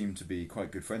 and you seem to be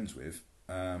quite good friends with,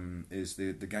 is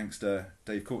the gangster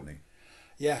Dave Courtney.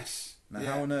 Yes. Now,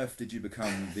 yeah. how on earth did you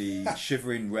become the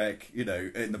shivering wreck,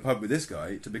 in the pub with this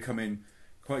guy, to becoming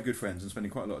quite good friends and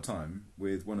spending quite a lot of time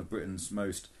with one of Britain's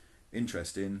most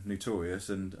interesting, notorious,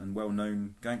 and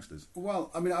well-known gangsters? Well,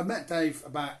 I mean, I met Dave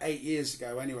about 8 years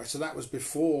ago anyway, so that was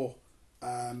before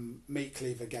Meat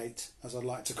Cleaver Gate, as I'd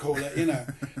like to call it,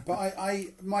 But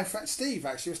my friend Steve,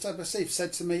 actually, Steve,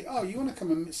 said to me, "Oh, you want to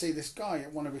come and see this guy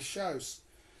at one of his shows?"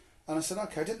 And I said,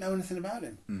 "Okay." I didn't know anything about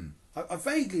him. I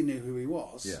vaguely knew who he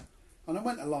was. Yeah. And I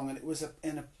went along, and it was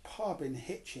in a pub in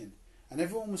Hitchin, and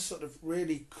everyone was sort of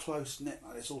really close-knit,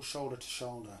 like this, all shoulder to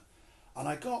shoulder. And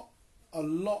I got a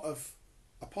lot of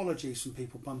apologies from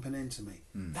people bumping into me.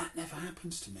 That never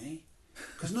happens to me.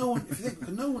 Because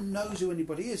no one knows who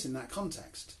anybody is in that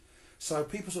context. So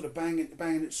people sort of banging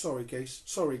it, sorry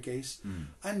geese.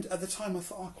 And at the time I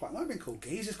thought, I quite like being called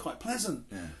geese, it's quite pleasant.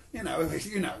 Yeah.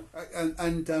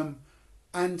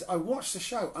 And I watched the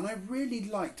show, and I really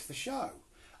liked the show.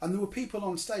 And there were people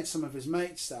on stage, some of his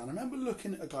mates there, and I remember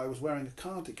looking at a guy who was wearing a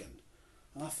cardigan,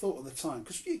 and I thought at the time,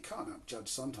 because you can't outjudge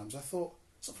sometimes, I thought,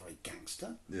 it's not very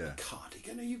gangster. Yeah. A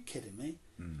cardigan, are you kidding me?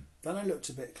 Then I looked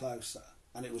a bit closer,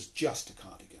 and it was just a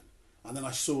cardigan. And then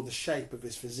I saw the shape of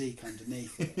his physique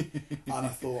underneath it, and I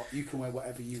thought, you can wear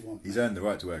whatever you want. He's earned the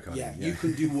right to wear a cardigan. Yeah, you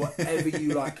can do whatever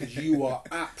you like, because you are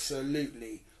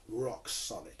absolutely rock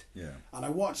solid. Yeah. And I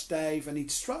watched Dave, and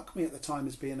he'd struck me at the time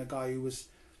as being a guy who was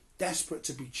desperate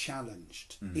to be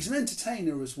challenged. He's an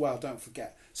entertainer as well, don't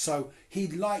forget. So he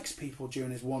likes people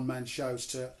during his one-man shows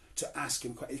to ask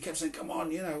him questions. He kept saying, "Come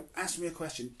on, ask me a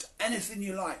question, anything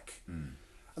you like." And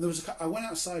I went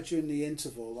outside during the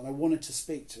interval, and I wanted to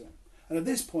speak to him. And at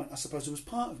this point, I suppose it was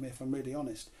part of me, if I'm really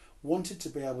honest, wanted to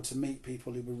be able to meet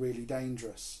people who were really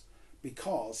dangerous,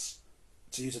 because,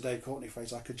 to use a Dave Courtney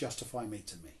phrase, I could justify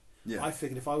meeting me. Yeah. I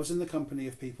figured if I was in the company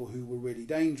of people who were really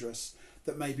dangerous,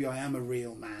 that maybe I am a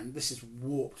real man, this is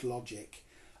warped logic,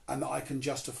 and that I can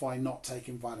justify not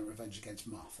taking violent revenge against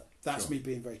Martha. That's Sure. me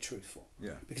being very truthful.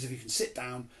 Yeah. Because if you can sit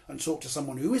down and talk to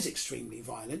someone who is extremely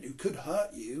violent, who could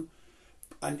hurt you,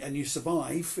 and you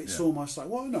survive, it's almost like,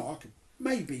 well, no, I could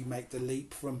maybe make the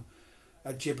leap from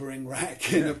a gibbering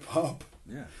wreck in a pub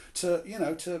to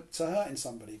hurting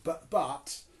somebody. But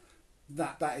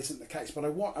that isn't the case. But I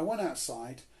went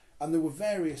outside, and there were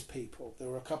various people. There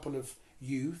were a couple of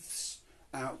youths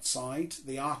outside,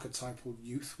 the archetypal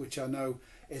youth, which I know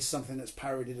is something that's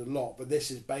parodied a lot, but this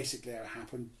is basically how it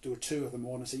happened. There were two of them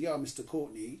on and said, "Yo, Mr.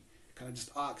 Courtney, can I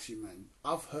just ask you, man,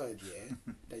 I've heard,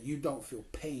 that you don't feel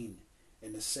pain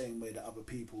in the same way that other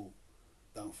people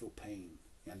don't feel pain.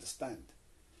 You understand?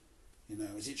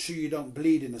 Is it true you don't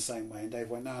bleed in the same way?" And Dave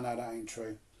went, no, that ain't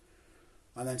true.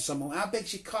 And then someone, "How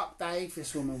big's your cock, Dave?"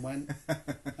 This woman went.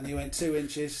 And he went 2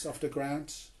 inches off the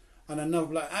ground. And another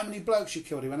bloke, "How many blokes you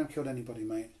killed?" He went, "I haven't killed anybody,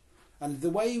 mate." And the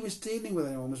way he was dealing with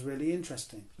anyone was really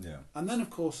interesting. Yeah. And then, of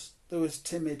course, there was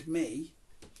timid me,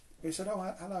 who said,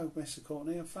 "Oh, hello, Mr.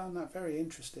 Courtney, I found that very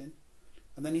interesting."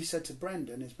 And then he said to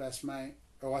Brendan, his best mate,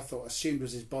 who I assumed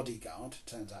was his bodyguard,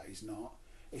 turns out he's not,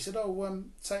 he said, "Oh,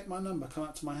 take my number, come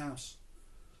out to my house."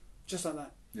 Just like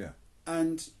that. Yeah.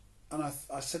 And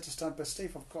I said to Stan, "But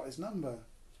Steve, I've got his number."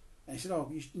 And he said, "Oh,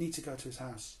 you need to go to his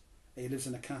house. He lives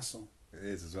in a castle." It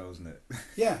is as well, isn't it?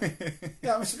 Yeah.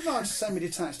 I said, "No, it's a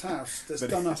semi-detached house that's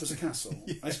done up as a castle."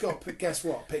 Yeah. And it's got, guess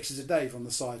what, pictures of Dave on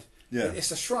the side. Yeah. It's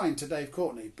a shrine to Dave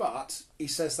Courtney, but he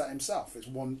says that himself. It's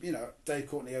one, Dave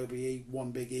Courtney OBE,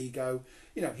 one big ego.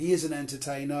 He is an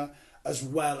entertainer as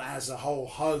well as a whole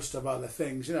host of other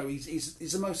things.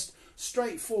 He's the most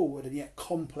straightforward and yet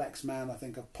complex man I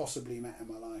think I've possibly met in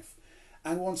my life.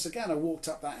 And once again, I walked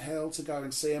up that hill to go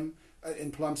and see him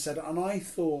in Plumstead, and I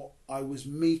thought I was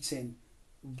meeting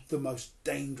the most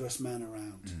dangerous man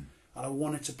around. And I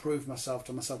wanted to prove myself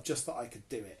to myself, just that I could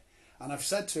do it. And I've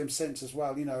said to him since as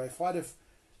well, if I'd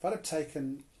have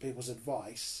taken people's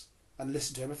advice and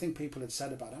listened to everything people had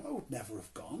said about him, I would never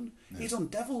have gone. Yeah. He's on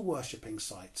devil worshipping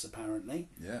sites apparently.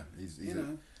 Yeah,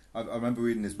 I remember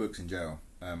reading his books in jail.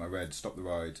 I read Stop the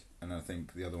Ride, and I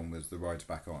think the other one was The Ride's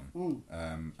Back On.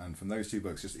 And from those two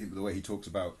books, just the way he talks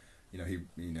about, he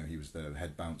was the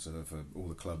head bouncer for all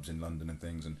the clubs in London and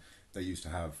things, and they used to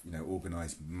have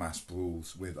organised mass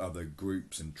brawls with other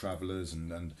groups and travellers,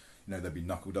 and there'd be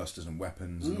knuckle dusters and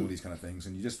weapons and all these kind of things,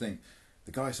 and you just think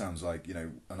the guy sounds like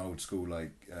an old school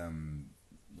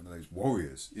one of those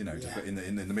warriors, to put in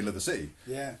the middle of the city.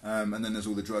 Yeah. And then there's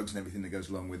all the drugs and everything that goes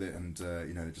along with it, and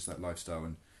just that lifestyle.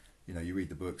 And you know, you read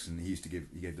the books, and he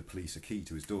gave the police a key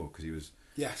to his door because he was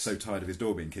Yes. so tired of his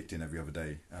door being kicked in every other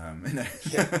day. You know?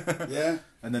 Yeah.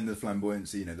 And then the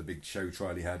flamboyancy, you know, the big show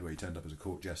trial he had where he turned up as a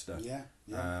court jester. Yeah.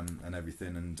 And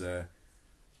everything,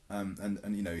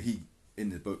 and you know, he, in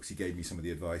the books, he gave me some of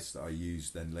the advice that I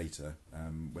used then later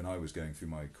when I was going through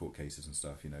my court cases and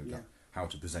stuff. You know, how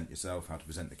to present yourself, how to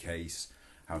present the case,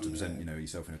 how to present, you know,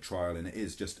 yourself in a trial. And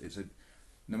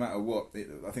no matter what.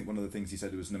 I think one of the things he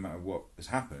said was, no matter what has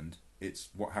happened, it's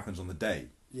what happens on the day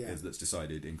that's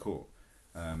decided in court.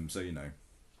 So, you know,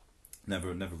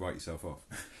 never write yourself off.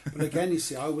 But again, you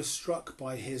see, I was struck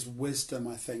by his wisdom.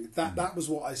 I think that was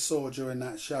what I saw during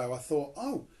that show. I thought,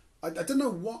 I don't know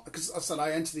what, because I said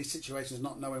I enter these situations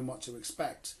not knowing what to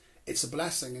expect. It's a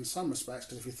blessing in some respects,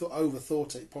 because if you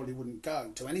overthought it, you probably wouldn't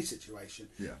go to any situation.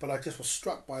 Yeah. But I just was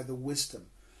struck by the wisdom.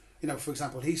 You know, for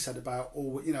example, he said about,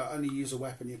 only use a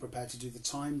weapon you're prepared to do the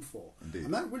time for. Indeed.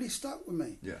 And that really stuck with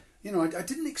me. Yeah. You know, I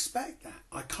didn't expect that.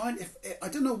 I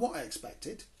don't know what I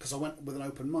expected, because I went with an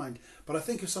open mind. But I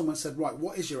think if someone said, right,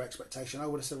 what is your expectation? I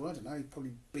would have said, well, I don't know, he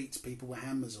probably beats people with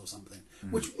hammers or something,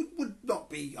 which would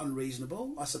not be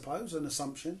unreasonable, I suppose, an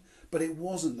assumption. But it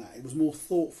wasn't that. It was more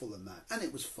thoughtful than that. And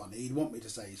it was funny. He'd want me to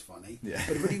say he's funny. Yeah.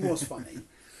 But it really was funny.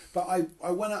 But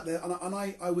I went out there, and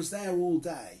I was there all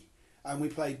day. And we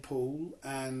played pool,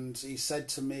 and he said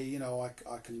to me, you know,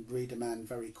 I can read a man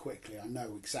very quickly. I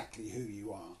know exactly who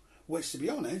you are. Which, to be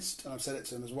honest, and I've said it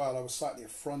to him as well, I was slightly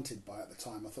affronted by at the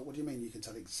time. I thought, what do you mean you can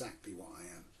tell exactly what I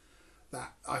am?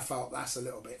 That I felt that's a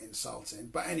little bit insulting.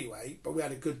 But anyway, we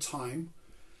had a good time.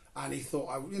 And he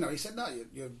thought, he said, no,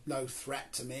 you're no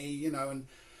threat to me, you know. And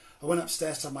I went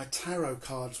upstairs to have my tarot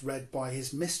cards read by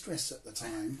his mistress at the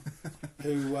time,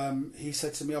 who he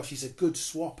said to me, she's a good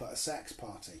swap at a sex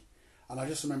party. And I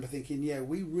just remember thinking, yeah,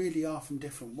 we really are from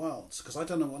different worlds, because I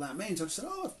don't know what that means. I just said,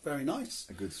 very nice.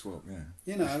 A good swap, yeah.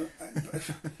 You know,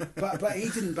 but he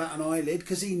didn't bat an eyelid,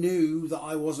 because he knew that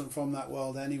I wasn't from that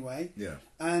world anyway. Yeah.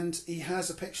 And he has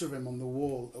a picture of him on the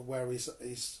wall where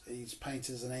he's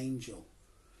painted as an angel.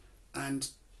 And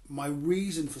my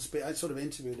reason for speaking, I sort of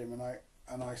interviewed him,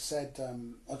 and I said,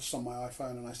 I was just on my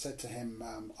iPhone, and I said to him,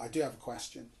 I do have a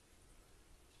question.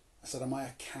 I said, am I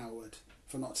a coward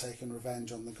for not taking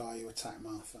revenge on the guy who attacked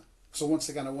Martha? So once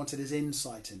again, I wanted his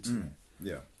insight into it.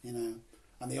 Yeah. You know,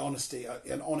 and the honesty,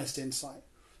 an honest insight.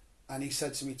 And he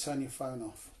said to me, turn your phone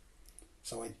off.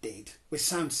 So I did. Which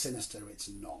sounds sinister, it's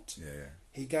not. Yeah.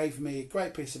 He gave me a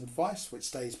great piece of advice, which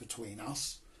stays between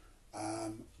us.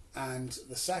 And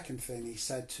the second thing he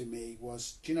said to me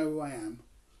was, do you know who I am?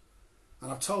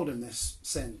 And I've told him this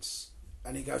since.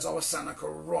 And he goes, I sound like a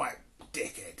right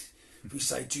dickhead if you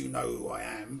say, do you know who I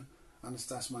am? And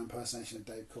that's my impersonation of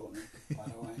Dave Courtney, by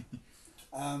the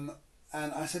way.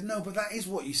 And I said, no, but that is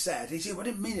what you said. He said, well,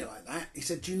 I didn't mean it like that. He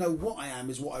said, do you know what I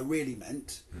am is what I really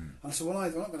meant. And I said, well,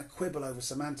 I'm not going to quibble over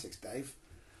semantics, Dave.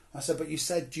 I said, but you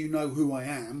said, do you know who I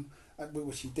am?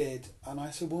 Which he did. And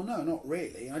I said, well, no, not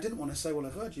really. And I didn't want to say, well,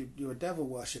 I've heard you're a devil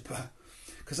worshipper,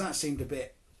 because that seemed a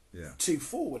bit too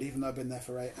forward, even though I've been there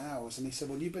for 8 hours. And he said,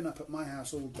 well, you've been up at my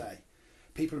house all day.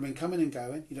 People have been coming and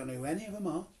going. You don't know who any of them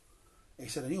are. He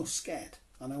said, and you're scared.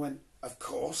 And I went, of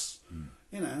course.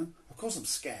 You know, of course I'm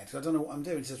scared. I don't know what I'm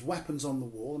doing. He says, weapons on the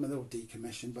wall. I mean, they're all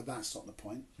decommissioned, but that's not the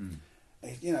point.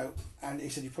 You know, and he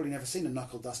said, you've probably never seen a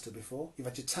knuckle duster before. You've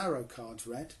had your tarot cards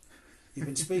read. You've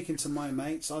been speaking to my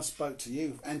mates. I've spoke to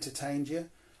you, entertained you,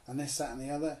 and this, that, and the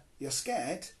other. You're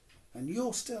scared, and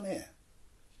you're still here.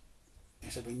 He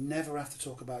said, we never have to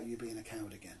talk about you being a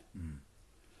coward again.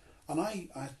 And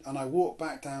I walked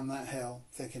back down that hill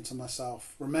thinking to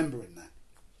myself, remembering that.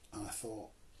 And I thought,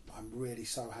 I'm really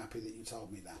so happy that you told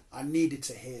me that. I needed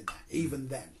to hear that. Even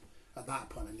then, at that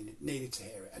point, I needed to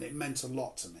hear it. And it meant a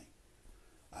lot to me.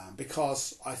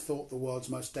 Because I thought the world's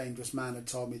most dangerous man had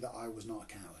told me that I was not a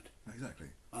coward. Exactly.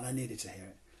 And I needed to hear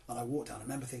it. And I walked down. I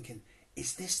remember thinking,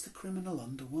 is this the criminal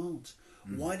underworld?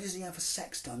 Why does he have a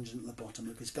sex dungeon at the bottom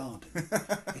of his garden?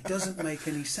 It doesn't make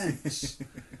any sense.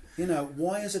 You know,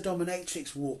 why has a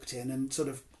dominatrix walked in and sort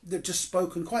of just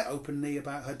spoken quite openly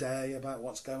about her day, about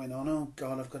what's going on? Oh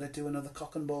God, I've got to do another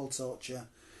cock and ball torture.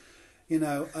 You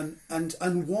know,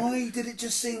 and why did it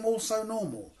just seem all so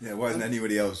normal? Yeah, why isn't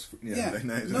anybody else?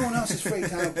 No one else is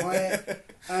freaked out by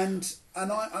it, and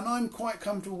I'm quite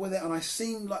comfortable with it, and I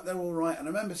seemed like they're all right. And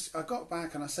I remember I got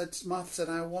back and I said, Martha said,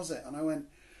 how was it? And I went,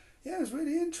 yeah, it was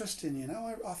really interesting. You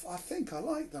know, I think I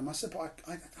liked them. I said, but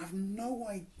I have no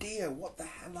idea what the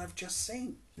hell I've just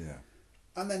seen. Yeah.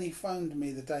 And then he phoned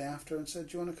me the day after and said,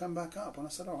 do you want to come back up? And I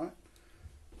said, all right.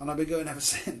 And I've been going ever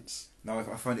since. No,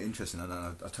 I find it interesting, and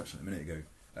I touched on it a minute ago.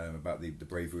 about the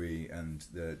bravery and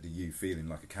the you feeling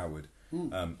like a coward,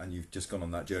 and you've just gone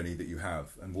on that journey that you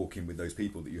have, and walking with those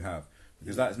people that you have,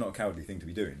 because that is not a cowardly thing to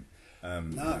be doing. No.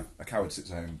 You know, a coward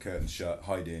sits at home, curtains shut,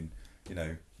 hiding. You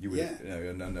know, you would, you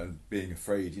know, and being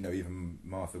afraid. You know, even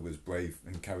Martha was brave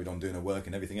and carried on doing her work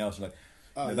and everything else. And like,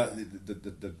 you know,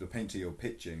 that the painter you're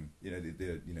pitching, you know,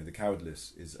 the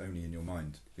cowardless is only in your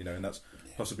mind. You know, and that's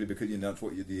possibly because that's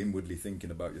what you're inwardly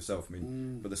thinking about yourself. I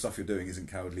mean, but the stuff you're doing isn't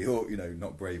cowardly or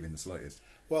not brave in the slightest.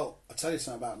 Well, I'll tell you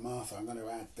something about Martha. I'm going to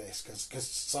add this because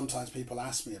sometimes people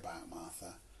ask me about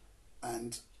Martha,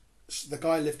 and the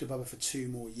guy lived above her for 2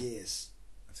 more years.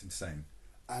 That's insane.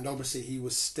 And obviously he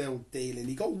was still dealing.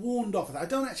 He got warned off of that. I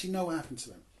don't actually know what happened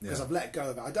to him because I've let go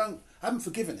of it. I haven't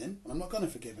forgiven him. I'm not going to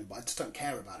forgive him, but I just don't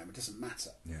care about him. It doesn't matter.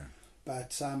 Yeah.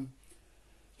 But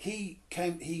he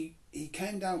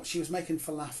came down. She was making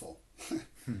falafel,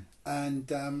 and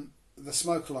the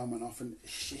smoke alarm went off, and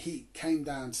he came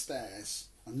downstairs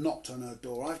and knocked on her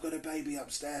door. I've got a baby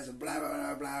upstairs, and blah blah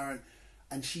blah blah.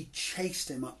 And she chased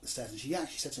him up the stairs, and she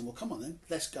actually said to him, "Well, come on then,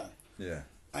 let's go." Yeah.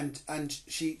 And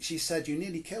she said, "You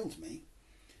nearly killed me,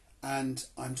 and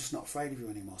I'm just not afraid of you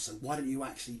anymore. So why don't you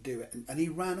actually do it?" And he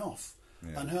ran off.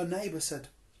 Yeah. And her neighbour said,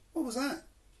 "What was that?"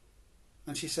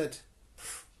 And she said,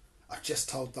 "I just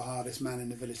told the hardest man in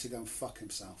the village to go and fuck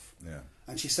himself." Yeah.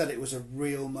 And she said it was a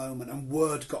real moment, and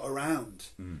word got around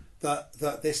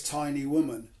that this tiny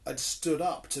woman had stood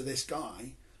up to this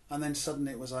guy, and then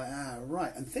suddenly it was like,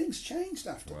 right. And things changed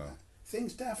after that.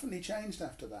 Things definitely changed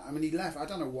after that. I mean, he left. I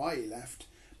don't know why he left,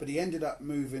 but he ended up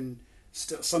moving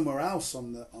somewhere else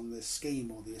on the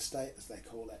scheme or the estate, as they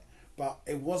call it. But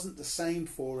it wasn't the same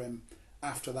for him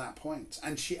after that point.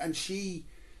 And she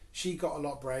got a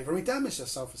lot braver. I mean, it damaged her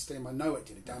self-esteem. I know it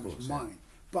did. It damaged mine.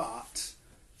 But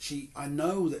I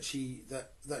know that she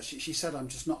said, "I'm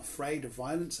just not afraid of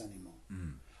violence anymore."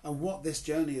 Mm. And what this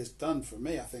journey has done for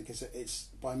me, I think, is it's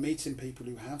by meeting people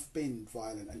who have been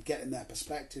violent and getting their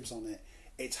perspectives on it.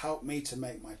 It's helped me to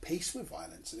make my peace with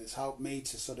violence, and it's helped me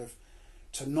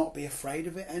to not be afraid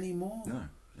of it anymore. No,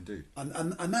 indeed.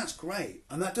 And that's great.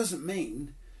 And that doesn't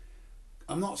mean,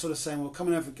 I'm not sort of saying, well, come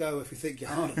and have a go if you think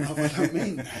you're hard enough. I don't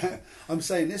mean that. I'm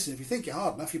saying, listen, if you think you're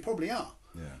hard enough, you probably are.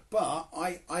 Yeah. But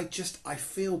I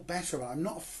feel better about it. I'm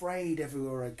not afraid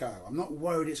everywhere I go. I'm not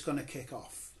worried it's going to kick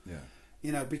off. Yeah.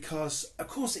 You know, because of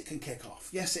course it can kick off.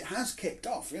 Yes, it has kicked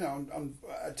off. You know,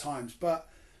 at times, but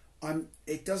I'm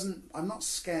not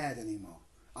scared anymore,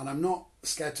 and I'm not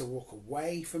scared to walk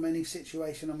away from any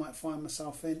situation I might find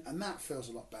myself in, and that feels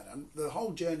a lot better. And the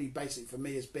whole journey, basically, for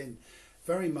me, has been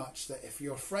very much that if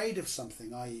you're afraid of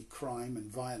something, i.e., crime and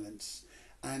violence,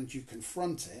 and you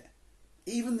confront it,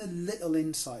 even the little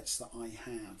insights that I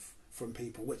have from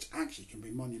people, which actually can be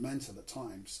monumental at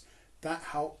times.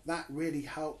 That really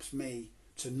helps me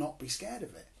to not be scared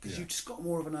of it, because you've just got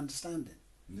more of an understanding.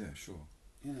 Yeah, sure.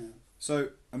 You know. So,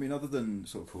 I mean, other than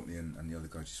sort of Courtney and the other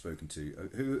guys you've spoken to,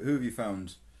 who have you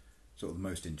found sort of the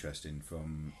most interesting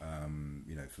from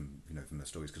from their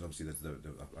stories? Because obviously, there's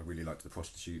I really liked the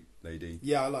prostitute lady.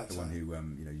 Yeah, I liked the one who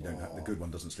you don't have, the good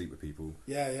one doesn't sleep with people.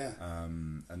 Yeah, yeah.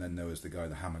 And then there was the guy,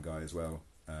 the hammer guy as well.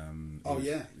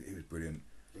 He was brilliant.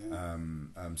 Yeah.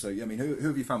 So yeah, I mean, who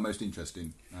have you found most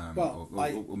interesting, or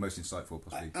most insightful,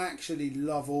 possibly? I actually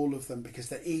love all of them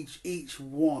because each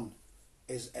one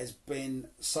has been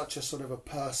such a sort of a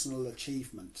personal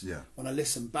achievement. Yeah. When I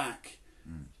listen back,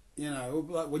 you know,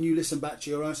 like when you listen back to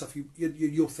your own stuff,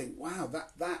 you'll think, wow,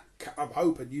 that I'm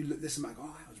hoping you listen back.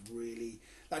 Oh,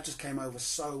 that just came over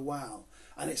so well,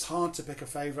 and it's hard to pick a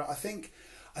favourite. I think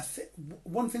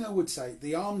one thing I would say,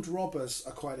 the armed robbers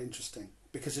are quite interesting.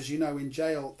 Because, as you know, in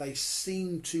jail, they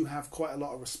seem to have quite a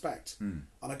lot of respect. And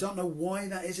I don't know why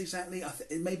that is exactly.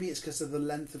 Maybe it's because of the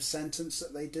length of sentence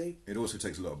that they do. It also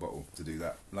takes a lot of bottle to do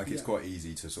that. Like, it's quite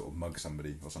easy to sort of mug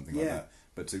somebody or something like that.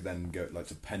 But to then go, like,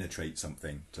 to penetrate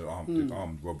something, to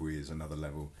armed robbery is another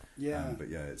level. Yeah. But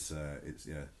yeah,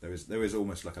 there is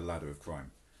almost like a ladder of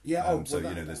crime. Yeah.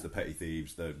 There's the petty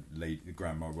thieves, the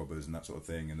grandma robbers and that sort of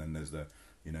thing. And then there's the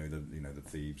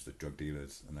thieves, the drug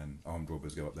dealers, and then armed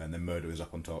robbers go up there, and then murderers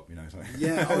up on top.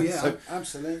 So,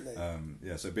 absolutely.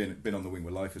 So being on the wing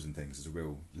with lifers and things is a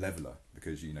real leveler,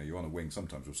 because you're on a wing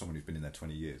sometimes with someone who's been in there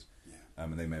 20 years,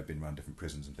 and they may have been around different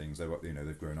prisons and things.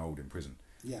 They've grown old in prison.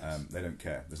 Yes. They don't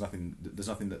care. There's nothing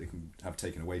that they can have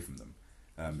taken away from them,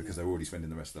 because they're already spending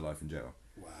the rest of their life in jail.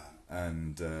 Wow.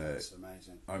 And that's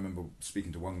amazing. I remember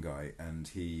speaking to one guy, and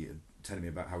he telling me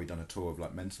about how he'd done a tour of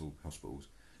like mental hospitals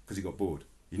because he got bored.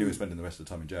 He knew he was spending the rest of the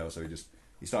time in jail, so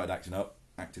he started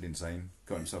acted insane,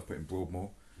 got himself put in Broadmoor,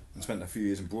 and spent a few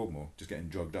years in Broadmoor, just getting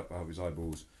drugged up out of his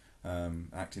eyeballs,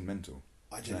 acting mental.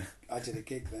 I did a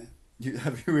gig there.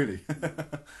 Have you really?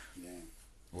 Yeah.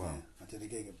 Wow. Yeah, I did a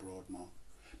gig at Broadmoor.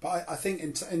 But I think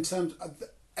in terms of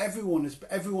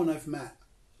everyone I've met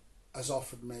has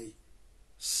offered me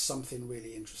something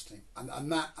really interesting,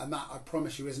 and that I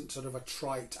promise you isn't sort of a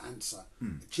trite answer.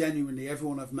 Genuinely,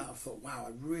 everyone I've met, I've thought, wow,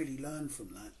 I really learned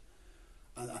from that,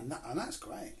 and that's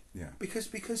great. Yeah. Because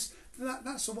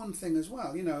that's the one thing as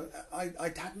well. You know, I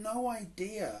had no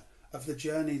idea of the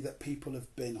journey that people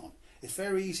have been on. It's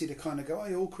very easy to kind of go,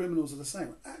 oh, all criminals are the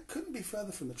same. That couldn't be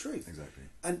further from the truth. Exactly.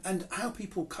 And how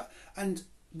people and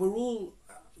we're all,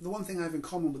 the one thing I have in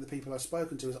common with the people I've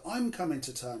spoken to is I'm coming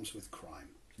to terms with crime.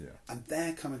 Yeah. And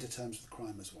they're coming to terms with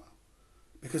crime as well.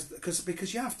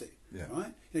 Because you have to. Yeah.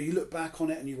 Right? You know, you look back on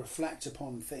it and you reflect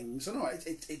upon things. And all right,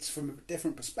 it's from a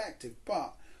different perspective,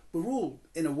 but we're all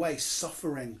in a way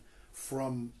suffering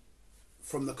from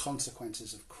the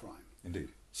consequences of crime. Indeed.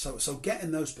 So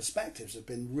getting those perspectives has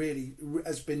been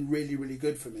really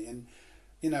good for me. And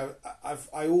you know,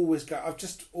 I've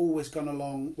just always gone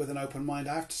along with an open mind.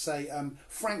 I have to say,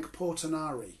 Frank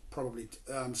Portinari probably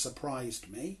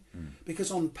surprised me because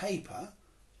on paper,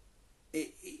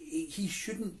 he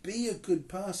shouldn't be a good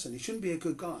person. He shouldn't be a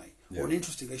good guy or an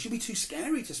interesting guy. He should be too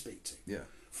scary to speak to. Yeah.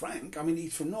 Frank, I mean,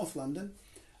 he's from North London,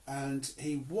 and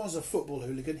he was a football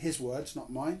hooligan. His words,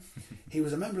 not mine. He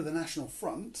was a member of the National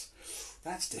Front.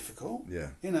 That's difficult. Yeah.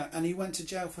 You know, and he went to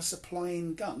jail for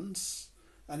supplying guns.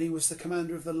 And he was the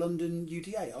commander of the London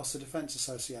UDA, Ulster Defence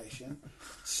Association.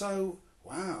 So,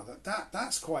 wow,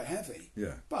 that's quite heavy.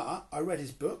 Yeah. But I read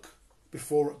his book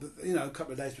before, you know, a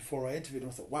couple of days before I interviewed him.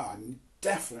 I thought, wow, I'm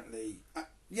definitely,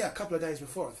 a couple of days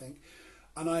before, I think.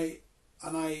 And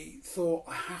I thought,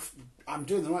 I'm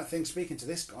doing the right thing speaking to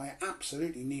this guy. I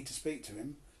absolutely need to speak to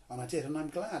him. And I did, and I'm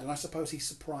glad. And I suppose he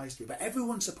surprised me. But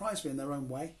everyone surprised me in their own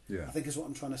way, yeah. I think is what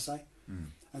I'm trying to say.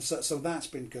 And so that's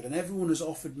been good. And everyone has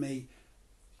offered me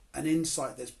an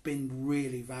insight that's been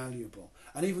really valuable.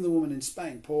 And even the woman in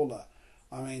Spain, Paula,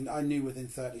 I mean, I knew within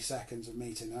 30 seconds of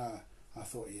meeting her, I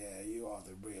thought, yeah, you are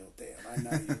the real deal. I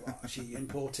know you are. She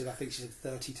imported, I think she said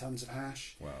 30 tons of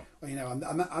hash. Wow. You know,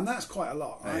 and that's quite a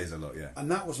lot, right? That is a lot, yeah.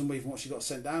 And that wasn't even what she got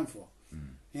sent down for.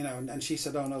 You know, and she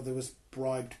said, oh no, there was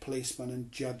bribed policemen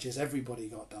and judges, everybody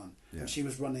got done. Yeah. And she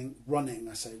was running,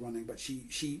 but she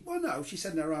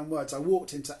said in her own words, I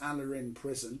walked into Alarin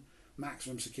prison,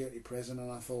 maximum security prison, and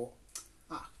I thought,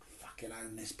 fucking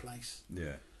own this place.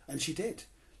 Yeah. And she did,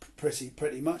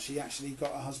 pretty much. She actually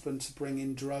got her husband to bring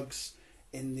in drugs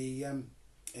in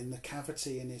the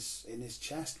cavity in his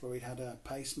chest where he'd had a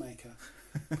pacemaker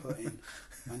put in.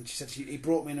 And she said he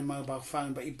brought me in a mobile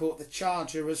phone, but he bought the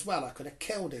charger as well. I could have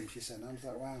killed him, she said. And I was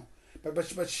like, wow.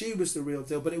 But she was the real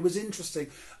deal. But it was interesting.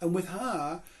 And with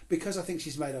her, because I think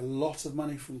she's made a lot of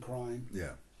money from crime.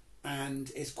 Yeah. And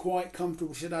is quite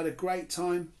comfortable. She'd had a great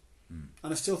time.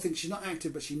 And I still think she's not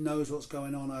active, but she knows what's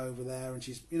going on over there. And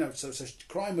she's, you know, so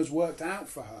crime has worked out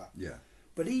for her. Yeah.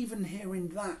 But even hearing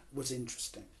that was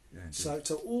interesting. Yeah, so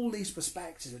all these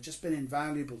perspectives have just been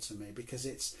invaluable to me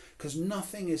because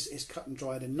nothing is cut and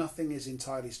dried and nothing is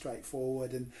entirely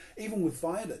straightforward. And even with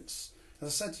violence, as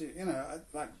I said to you, you know,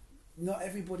 like not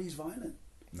everybody's violent.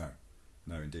 No,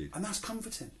 indeed. And that's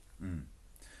comforting.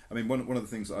 I mean, one of the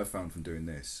things that I found from doing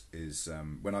this is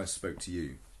when I spoke to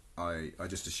you, I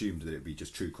just assumed that it'd be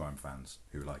just true crime fans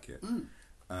who like it.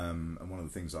 And one of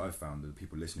the things that I've found that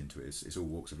people listening to it is it's all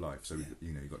walks of life. So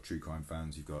you know, you've got true crime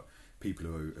fans, you've got people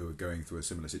who are going through a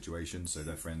similar situation. So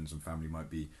their friends and family might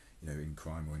be, you know, in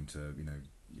crime or into you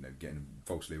know getting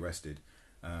falsely arrested,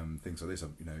 things like this.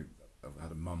 I've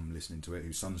had a mum listening to it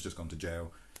whose son's just gone to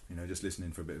jail. You know, just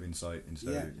listening for a bit of insight into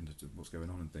what's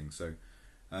going on and things. So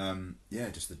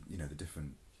just the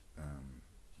different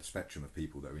the spectrum of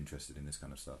people that are interested in this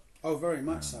kind of stuff. Oh, very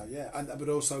much so, yeah. But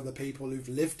also the people who've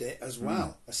lived it as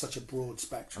well. It's such a broad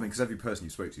spectrum. I mean, because every person you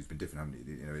spoke to has been different, haven't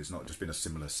you? You know, it's not just been a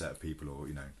similar set of people, or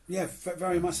you know. Yeah,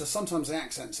 very much so. Sometimes the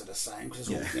accents are the same because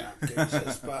it's all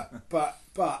geezers,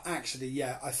 but actually,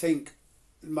 yeah, I think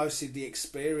mostly the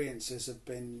experiences have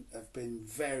been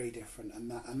very different,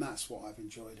 and that's what I've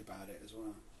enjoyed about it as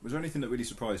well. Was there anything that really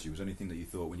surprised you? Was there anything that you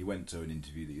thought when you went to an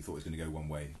interview that you thought was going to go one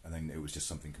way, and then it was just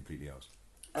something completely else?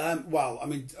 Well, I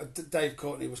mean, Dave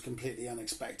Courtney was completely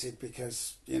unexpected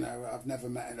because, you know, I've never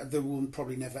met... There will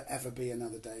probably never, ever be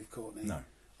another Dave Courtney. No.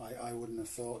 I wouldn't have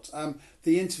thought.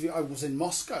 The interview... I was in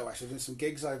Moscow, actually, doing some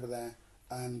gigs over there,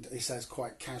 and he says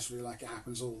quite casually, like it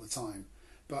happens all the time.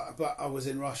 But I was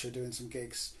in Russia doing some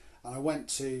gigs, and I went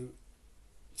to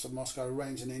Moscow,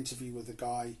 arranged an interview with a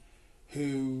guy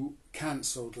who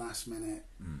cancelled last minute,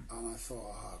 and I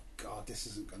thought, oh, God, this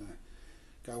isn't going to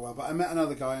go well. But I met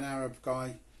another guy, an Arab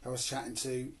guy I was chatting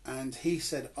to, and he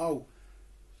said, oh,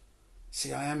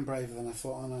 See, I am braver than I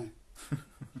thought I know.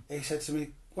 He said to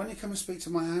me, "Why don't you come and speak to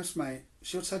my housemate?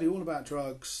 She'll tell you all about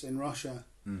drugs in Russia."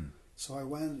 So I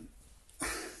went.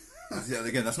 Yeah,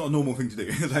 again, that's not a normal thing to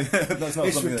do. That's not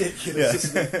It's ridiculous,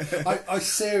 that, isn't it? I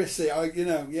seriously,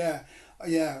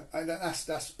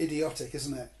 that's idiotic,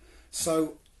 isn't it?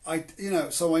 So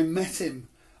so I met him.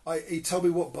 He told me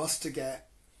what bus to get.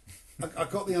 I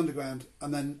got the underground,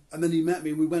 and then he met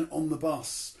me. We went on the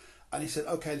bus, and he said,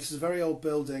 "Okay, this is a very old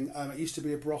building. It used to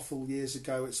be a brothel years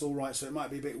ago. It's all right, so it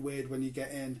might be a bit weird when you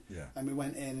get in." Yeah. And we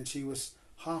went in, and she was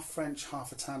half French,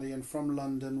 half Italian, from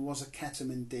London, was a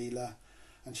ketamine dealer.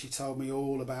 And she told me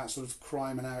all about sort of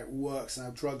crime and how it works and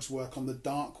how drugs work on the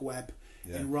dark web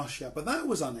in Russia. But that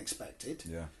was unexpected.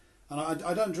 Yeah. And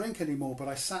I don't drink anymore, but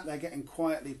I sat there getting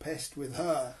quietly pissed with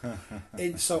her.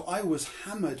 So I was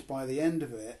hammered by the end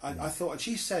of it. I thought, and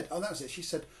she said, "Oh, that was it." She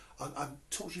said, "I've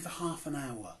talked to you for half an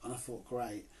hour." And I thought,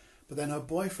 great. But then her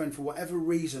boyfriend, for whatever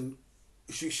reason,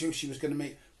 she was going to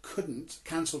meet, couldn't,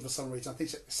 cancelled for some reason. I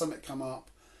think something come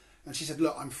up. And she said,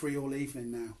 "Look, I'm free all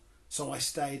evening now." So I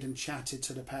stayed and chatted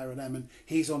to the pair of them, and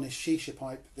he's on his shisha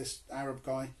pipe, this Arab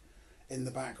guy, in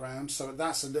the background. So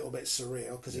that's a little bit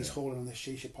surreal because he's hauling on this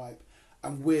shisha pipe,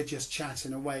 and we're just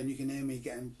chatting away, and you can hear me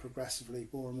getting progressively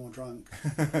more and more drunk.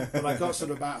 But I got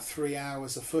sort of about 3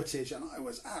 hours of footage, and I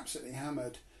was absolutely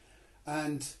hammered.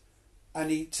 And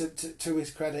he, to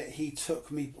his credit, he took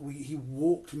me, he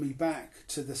walked me back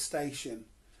to the station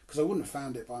because I wouldn't have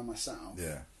found it by myself.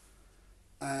 Yeah.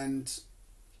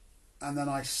 And then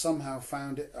I somehow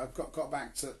found it. I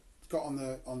got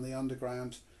on the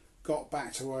underground, got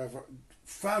back to wherever,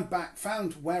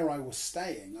 found where I was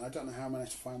staying. I don't know how I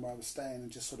managed to find where I was staying,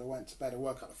 and just sort of went to bed and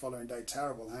woke up the following day,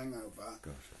 terrible hangover.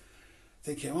 Gosh.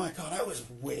 Thinking, "Oh my God, that was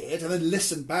weird," and then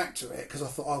listened back to it because I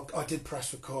thought, "Oh, I did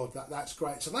press record. That's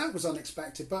great." So that was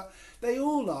unexpected, but they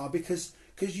all are because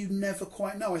you never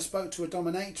quite know. I spoke to a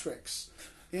dominatrix,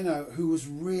 who was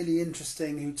really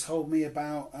interesting, who told me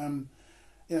about.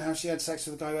 How she had sex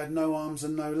with a guy who had no arms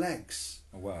and no legs.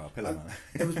 Oh, wow, pillow man.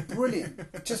 It was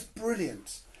brilliant, just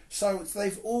brilliant. So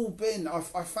they've all been. I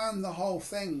found the whole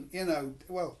thing,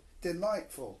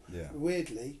 delightful. Yeah.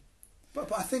 Weirdly,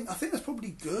 but I think that's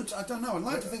probably good. I don't know. I'd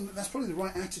like to think that's probably the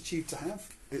right attitude to have.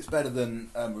 It's better than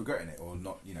regretting it or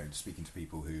not. Speaking to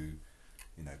people who,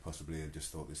 possibly have just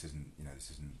thought this isn't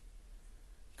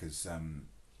because.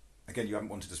 Again, you haven't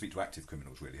wanted to speak to active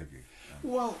criminals, really, have you?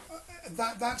 Well,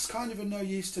 that's kind of a no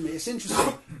use to me. It's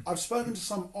interesting. I've spoken to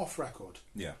some off record.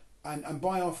 Yeah. And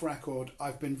by off record,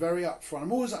 I've been very upfront.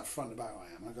 I'm always upfront about who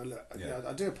I am. I go, "Look,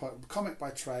 I do a comic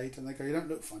by trade," and they go, "You don't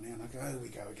look funny," and I go, "Oh, we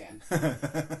go again."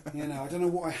 I don't know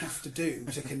what I have to do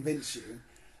to convince you.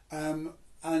 And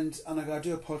I go, "I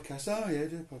do a podcast." "Oh yeah, I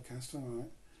do a podcast." "All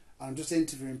right." And I'm just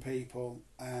interviewing people,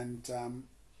 and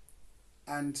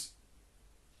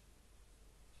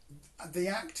the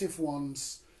active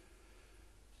ones,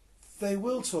 they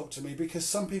will talk to me because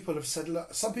some people have said,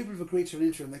 look, some people have agreed to an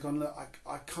interview and they've gone, "Look,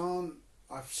 I'm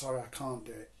sorry, I can't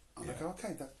do it." And I go,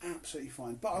 "Okay, that's absolutely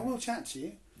fine, but I will chat to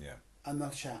you." Yeah. And they'll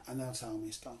chat and they'll tell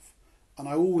me stuff, and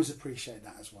I always appreciate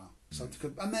that as well. So,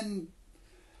 and then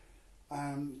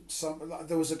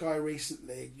there was a guy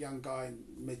recently, a young guy in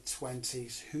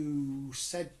mid-20s, who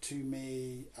said to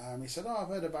me, he said, "Oh, I've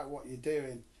heard about what you're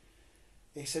doing."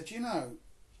 He said,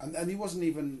 and he wasn't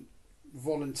even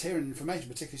volunteering information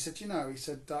particularly. He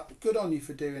said, "Good on you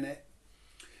for doing it."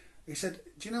 He said,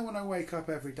 "Do you know, when I wake up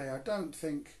every day, I don't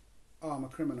think, oh, I'm a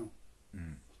criminal."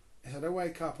 He said, "I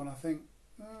wake up and I think,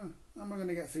 oh, how am I going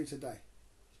to get through today?"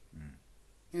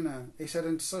 He said,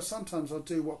 and so sometimes I'll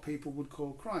do what people would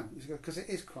call crime. He said, because it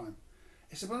is crime.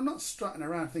 He said, "But I'm not strutting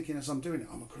around thinking as I'm doing it,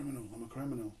 I'm a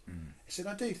criminal. He said,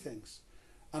 "I do things."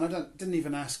 And I didn't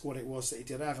even ask what it was that he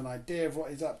did. I have an idea of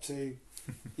what he's up to,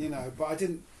 but I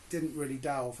didn't really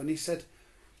delve. And he said,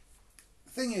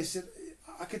 "The thing is,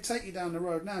 I could take you down the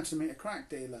road now to meet a crack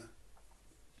dealer."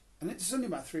 And it's only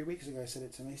about 3 weeks ago he said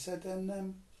it to me. He said,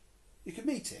 "And you could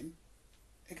meet him."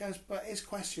 He goes, "But his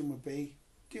question would be,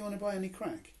 do you want to buy any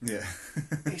crack?" Yeah.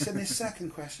 He said, and his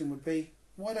second question would be,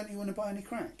 "Why don't you want to buy any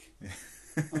crack?" Yeah.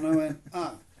 And I went,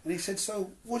 "Oh." And he said,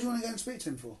 "So what do you want to go and speak to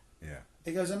him for?" Yeah.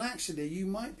 He goes, "And actually, you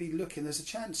might be looking, there's a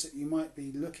chance that you might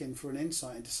be looking for an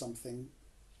insight into something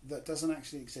that doesn't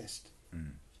actually exist."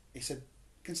 He said,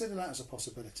 "Consider that as a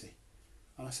possibility."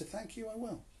 And I said, "Thank you, I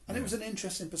will." And it was an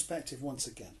interesting perspective once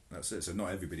again. That's it. So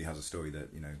not everybody has a story that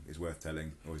is worth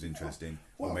telling or is interesting,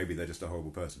 or maybe they're just a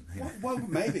horrible person. Well,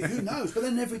 maybe, who knows? But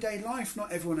in everyday life,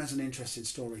 not everyone has an interesting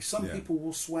story. Some people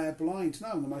will swear blind.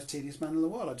 "No, I'm the most tedious man in the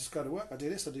world. I just go to work, I do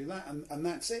this, I do that, and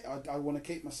that's it. I want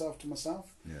to keep myself to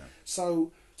myself." Yeah.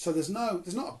 So there's not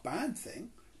a bad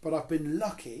thing, but I've been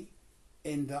lucky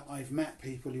in that I've met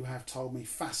people who have told me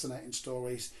fascinating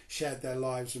stories, shared their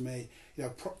lives with me. You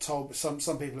know, told some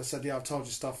people have said, "Yeah, I've told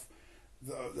you stuff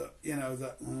that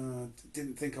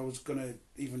didn't think I was going to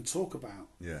even talk about."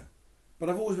 Yeah. But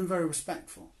I've always been very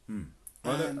respectful.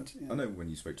 Well, I know when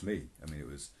you spoke to me. I mean, it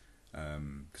was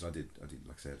because I did,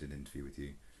 like I said, I did an interview with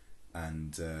you,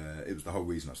 and it was the whole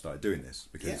reason I started doing this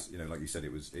because like you said,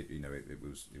 it was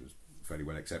fairly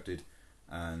well accepted,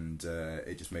 and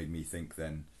it just made me think.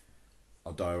 Then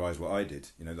I'll diarise what I did,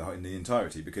 in the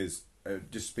entirety, because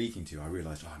just speaking to you, I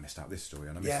realised, I missed out this story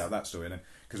and I missed out that story, and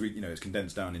because it's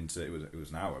condensed down into it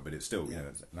was an hour, but it's still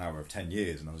it's an hour of 10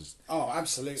 years, and I was just,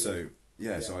 absolutely. So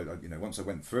so I once I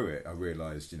went through it, I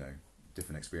realised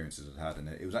different experiences I'd had, and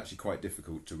it was actually quite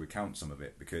difficult to recount some of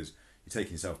it because you're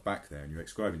taking yourself back there and you're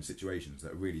describing situations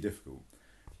that are really difficult,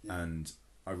 and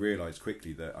I realised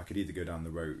quickly that I could either go down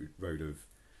the road of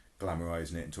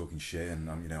glamorising it and talking shit, and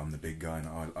I'm the big guy and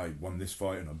I won this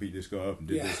fight and I beat this guy up and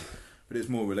did this. But it's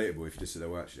more relatable if you just say,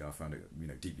 "Oh, actually, I found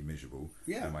it deeply miserable.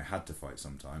 I had to fight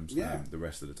sometimes. The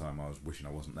rest of the time, I was wishing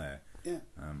I wasn't there."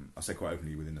 I say quite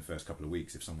openly within the first couple of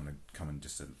weeks, if someone had come and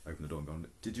just said, open the door and gone,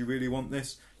 "Did you really want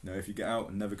this? If you get out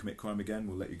and never commit crime again,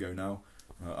 we'll let you go now."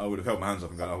 I would have held my hands up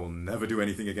and gone, "I will never do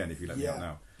anything again if you let me out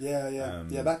now."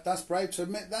 That's brave to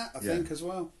admit that. I think as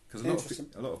well. Because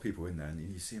a lot of people in there, and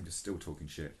you see them just still talking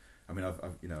shit. I mean, I've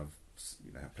had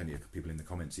plenty of people in the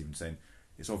comments even saying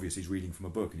it's obvious he's reading from a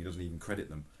book and he doesn't even credit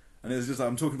them. And it's just like,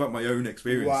 I'm talking about my own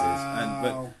experiences.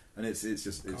 Wow. And it's just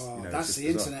that's it's just the bizarre.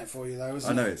 internet for you, though, isn't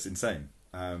it? I know, it's insane.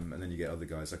 And then you get other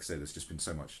guys, like I say, there's just been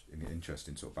so much interest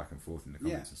in sort of back and forth in the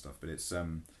comments and stuff. But it's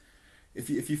if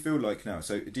you feel like now,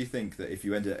 so do you think that if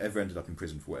you ever ended up in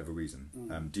prison for whatever reason,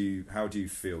 how do you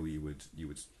feel you would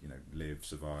live,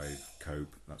 survive,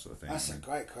 cope, that sort of thing? That's a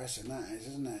great question, that is,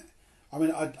 isn't it? I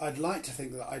mean, I'd like to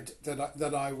think that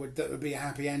that would be a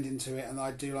happy ending to it, and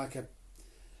I'd do like a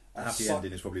happy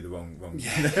ending is probably the wrong.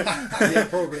 Yeah,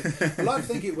 probably. I'd like to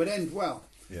think it would end well.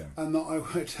 Yeah. And that I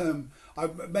would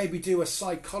I'd maybe do a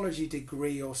psychology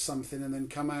degree or something, and then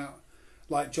come out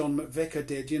like John McVicar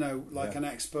did, an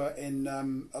expert in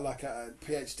like a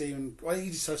PhD in, well, he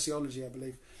did sociology, I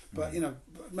believe, but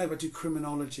maybe I'd do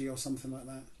criminology or something like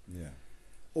that. Yeah.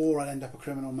 Or I'd end up a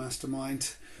criminal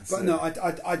mastermind. But no,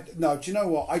 no. Do you know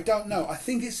what? I don't know. I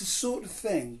think it's the sort of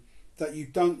thing that you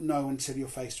don't know until you're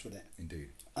faced with it. Indeed.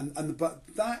 But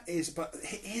here's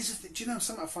the thing. Do you know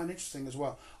something I find interesting as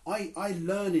well? I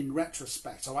learn in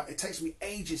retrospect. So it takes me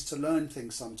ages to learn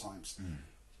things sometimes.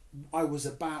 I was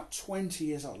about 20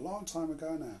 years old, a long time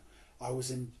ago now. I was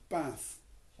in Bath,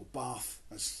 or Bath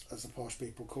as the posh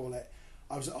people call it.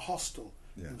 I was at a hostel.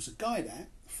 Yeah. There was a guy there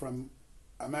from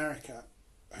America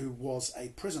who was a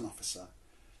prison officer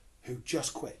who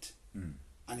just quit,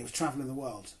 and he was travelling the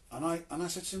world. And I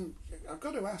said to him, "I've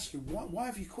got to ask you, why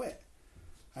have you quit?"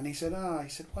 And he said,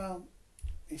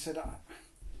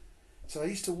 so I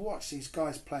used to watch these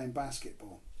guys playing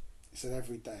basketball. He said,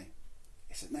 every day.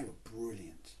 He said, they were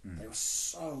brilliant. They were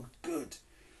so good.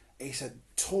 He said,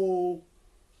 tall,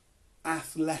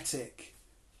 athletic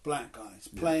black guys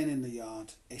playing in the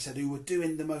yard. He said, who were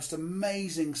doing the most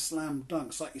amazing slam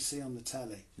dunks like you see on the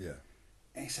telly. Yeah.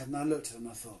 And he said, and I looked at him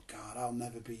and I thought, God, I'll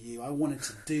never be you. I wanted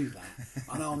to do that,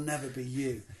 and I'll never be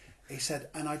you. He said,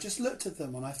 and I just looked at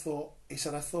them and I thought, I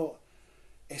thought,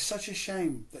 it's such a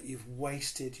shame that you've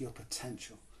wasted your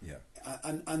potential. Yeah.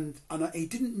 And he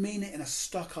didn't mean it in a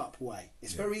stuck-up way.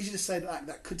 It's very easy to say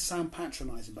that could sound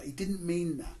patronising, but he didn't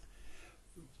mean that.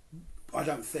 I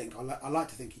don't think. I like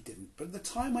to think he didn't. But at the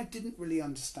time, I didn't really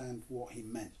understand what he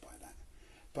meant by that.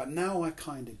 But now I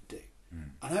kind of do.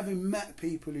 And having met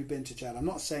people who've been to jail, I'm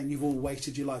not saying you've all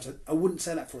wasted your lives. I wouldn't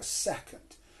say that for a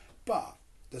second. But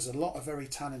there's a lot of very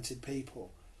talented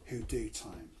people who do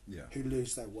time, who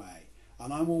lose their way.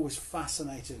 And I'm always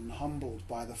fascinated and humbled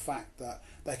by the fact that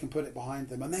they can put it behind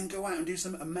them and then go out and do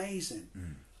something amazing.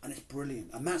 And it's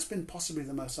brilliant. And that's been possibly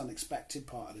the most unexpected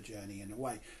part of the journey, in a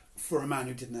way, for a man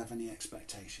who didn't have any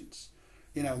expectations.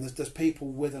 And there's people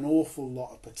with an awful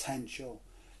lot of potential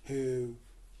who,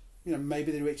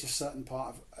 maybe they reach a certain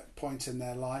point in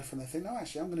their life and they think, no,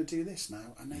 actually, I'm going to do this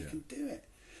now, and they can do it.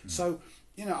 So,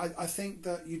 I think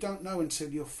that you don't know until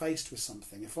you're faced with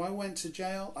something. If I went to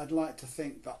jail, I'd like to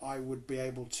think that I would be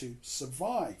able to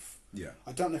survive. Yeah.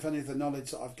 I don't know if any of the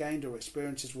knowledge that I've gained or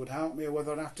experiences would help me, or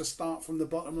whether I'd have to start from the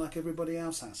bottom like everybody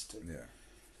else has to. Yeah.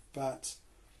 But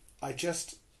I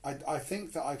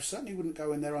think that I certainly wouldn't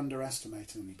go in there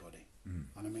underestimating anybody. And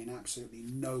I mean absolutely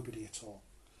nobody at all.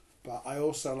 But I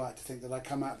also like to think that I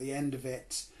come out the end of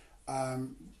it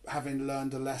having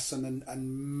learned a lesson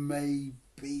and maybe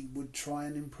maybe would try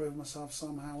and improve myself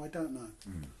somehow. I don't know.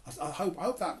 I hope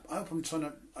I'm trying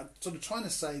to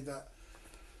say that.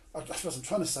 I suppose I'm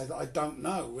trying to say that I don't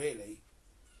know really.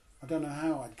 I don't know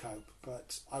how I'd cope,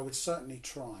 but I would certainly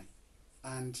try.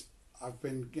 And I've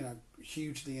been,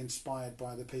 hugely inspired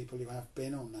by the people who have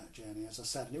been on that journey, as I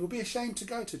said. And it would be a shame to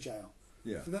go to jail.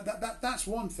 Yeah. That's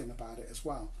one thing about it as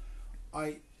well.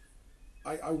 I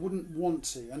wouldn't want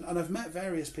to. And I've met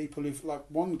various people who've, like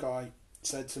one guy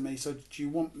said to me, so do you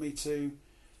want me to...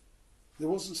 There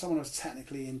wasn't someone I was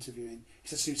technically interviewing.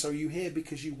 He said, so are you here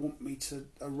because you want me to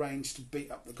arrange to beat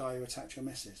up the guy who attacked your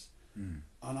missus? And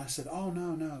I said, oh,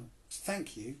 no,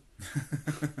 thank you.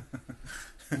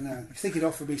 I think he'd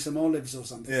offer me some olives or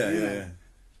something. Yeah.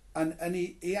 And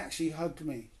he actually hugged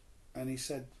me, and he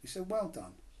said, well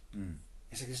done.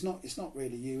 He said, it's not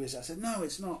really you, is it? I said, no,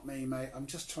 it's not me, mate. I'm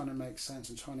just trying to make sense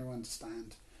and trying to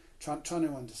understand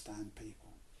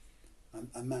people,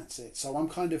 and that's it. So I'm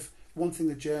kind of, one thing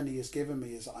the journey has given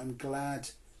me is I'm glad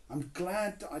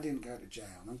that I didn't go to jail.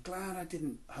 I'm glad I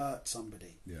didn't hurt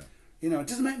somebody. Yeah. It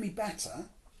doesn't make me better,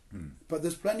 but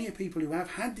there's plenty of people who have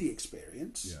had the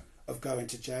experience of going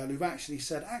to jail who've actually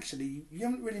said, actually, you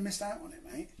haven't really missed out on it,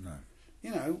 mate.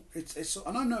 No. It's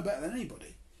and I'm no better than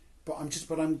anybody, but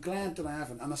I'm glad that I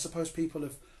haven't. And I suppose people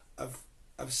have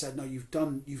said, no, you've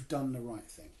done the right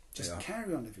thing. Just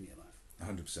carry on living your life.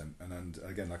 100%. And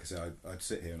again, like I say, I'd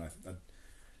sit here and I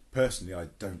personally, I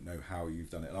don't know how you've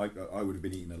done it. I would have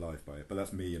been eaten alive by it, but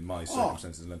that's me and my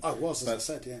circumstances. I was, as I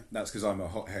said, yeah. That's because I'm a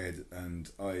hothead,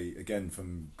 and I, again,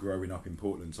 from growing up in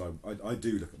Portland, so I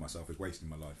do look at myself as wasting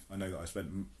my life. I know that I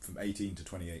spent from 18 to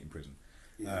 28 in prison,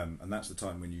 and that's the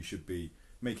time when you should be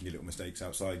making your little mistakes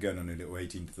outside, going on your little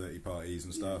 18 to 30 parties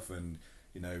and stuff, and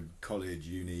college,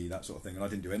 uni, that sort of thing. And I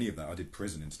didn't do any of that. I did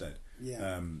prison instead.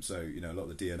 So a lot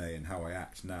of the DNA and how I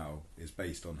act now is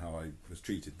based on how I was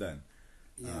treated then.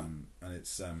 And it's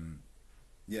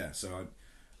so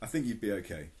I think you'd be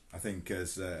okay. I think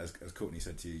as Courtney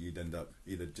said to you, you'd end up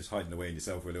either just hiding away in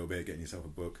yourself for a little bit, getting yourself a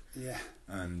book,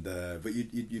 and but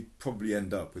you'd probably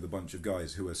end up with a bunch of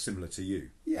guys who are similar to you,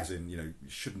 as in you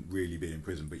shouldn't really be in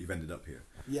prison, but you've ended up here.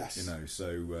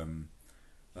 So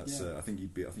that's I think you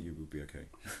would be okay.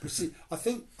 But see, I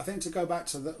think to go back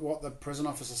to what the prison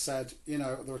officer said,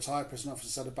 the retired prison officer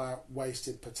said about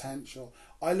wasted potential.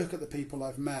 I look at the people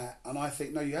I've met and I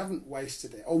think, no, you haven't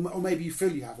wasted it, or maybe you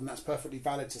feel you have, and that's perfectly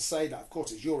valid to say that. Of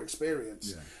course, it's your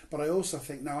experience, but I also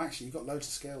think, no, actually, you've got loads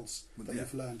of skills that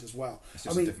you've learned as well. It's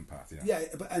just a different path,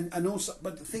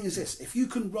 but the thing is this: if you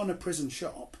can run a prison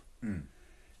shop,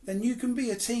 then you can be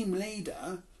a team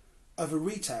leader of a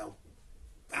retail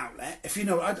outlet. If I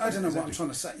don't know exactly what I'm trying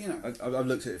to say. I've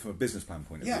looked at it from a business plan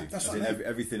point of view. That's what I mean.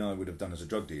 Everything I would have done as a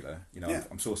drug dealer,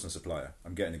 I'm sourcing a supplier,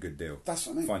 I'm getting a good deal. That's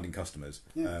what I mean. Finding customers,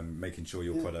 making sure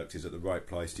your product is at the right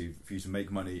price for you to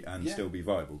make money and still be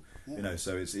viable.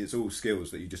 So it's all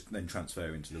skills that you just then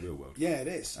transfer into the real world. Yeah, it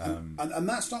is, and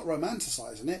that's not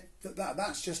romanticising it.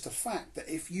 That's just a fact that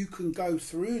if you can go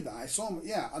through that, it's almost,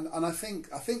 and I think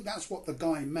that's what the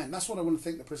guy meant. That's what I want to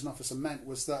think the prison officer meant,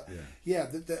 was that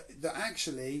that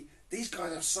actually these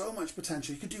guys have so much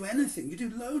potential. You could do anything. You do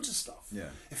loads of stuff.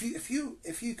 If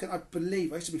you can, I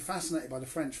believe I used to be fascinated by the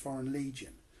French Foreign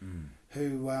Legion,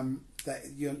 who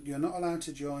that you're not allowed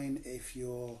to join if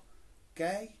you're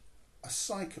gay, a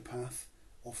psychopath,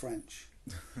 or French.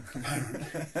 Apparently,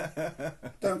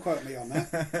 don't quote me on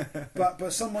that.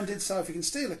 But someone did say if you can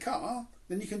steal a car,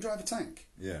 then you can drive a tank.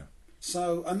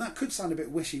 So, and that could sound a bit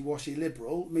wishy-washy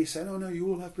liberal, me saying, "Oh no, you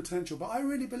all have potential," but I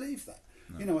really believe that.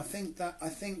 No. I think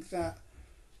that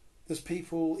there's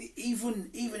people,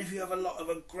 even if you have a lot of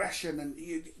aggression and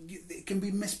it can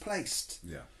be misplaced.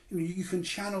 You can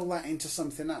channel that into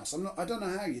something else. I don't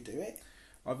know how you do it.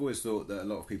 I've always thought that a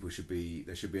lot of people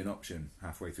there should be an option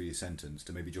halfway through your sentence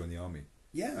to maybe join the army.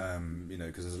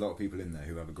 Because there's a lot of people in there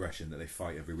who have aggression that they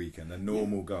fight every weekend. They're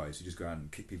normal guys who just go out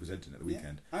and kick people's heads in at the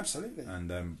weekend. Absolutely.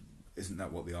 And isn't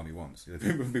that what the army wants?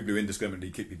 People who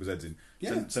indiscriminately kick people's heads in,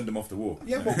 send them off to war.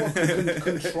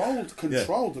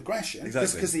 Controlled aggression.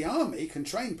 Exactly. Because the army can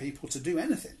train people to do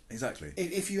anything. Exactly.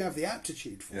 If you have the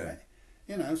aptitude for it.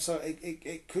 So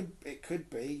it could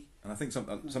be. And I think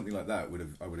something like that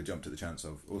I would have jumped at the chance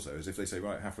of also, is if they say,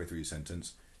 right, halfway through your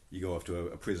sentence, you go off to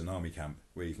a prison army camp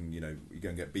where you can, you go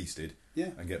and get beasted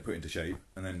and get put into shape,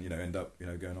 and then, end up,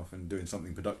 going off and doing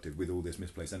something productive with all this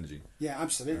misplaced energy. Yeah,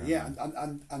 absolutely.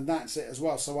 And that's it as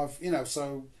well. So I've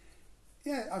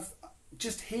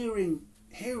just hearing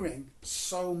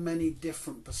so many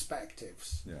different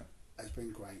perspectives has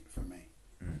been great for me.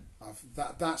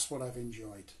 That's what I've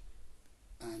enjoyed.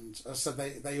 And so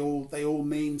they all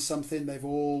mean something. They've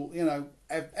all,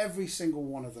 every single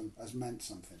one of them has meant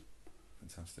something.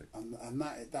 Fantastic. And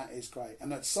that is great.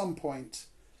 And at some point,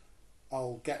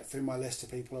 I'll get through my list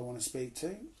of people I want to speak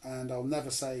to, and I'll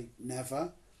never say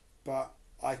never, but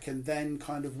I can then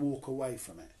kind of walk away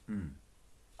from it.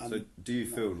 So do you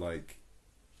feel like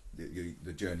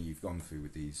the journey you've gone through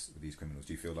with these criminals,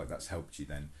 do you feel like that's helped you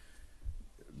then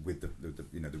with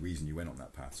the reason you went on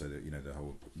that path, so that the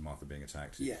whole Martha being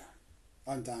attacked? Yeah,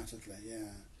 undoubtedly.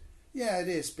 Yeah, it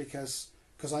is, because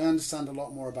I understand a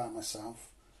lot more about myself,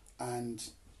 and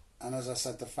as I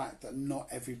said, the fact that not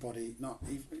everybody, not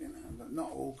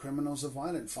all criminals are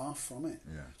violent. Far from it.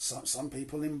 Yeah. Some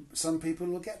people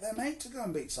will get their mate to go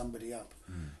and beat somebody up,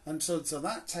 and so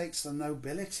that takes the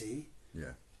nobility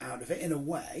out of it in a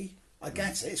way. I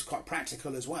get it. It's quite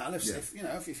practical as well.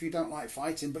 If you don't like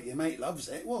fighting but your mate loves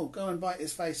it, well, go and bite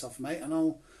his face off, mate, and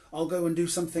I'll go and do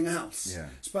something else. Yeah.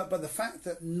 But the fact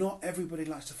that not everybody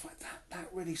likes to fight, that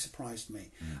really surprised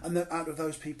me. And that out of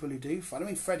those people who do fight, I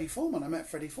mean, Freddie Foreman. I met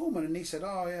Freddie Foreman, and he said,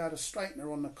 "Oh, yeah, I had a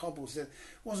straightener on the cobbles. It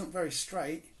wasn't very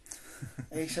straight."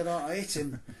 He said, "Oh, I hit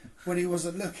him when he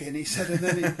wasn't looking." He said, and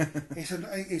then he said,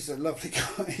 "He's a lovely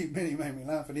guy." He really made me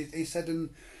laugh. And he said, and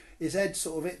his head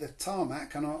sort of hit the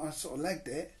tarmac, and I sort of legged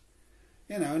it,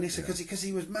 And he said, because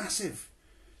he was massive.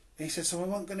 He said, so I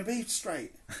wasn't going to be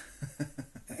straight.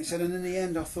 He said, and in the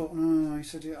end, I thought, no. He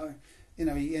said,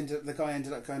 the guy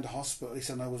ended up going to hospital. He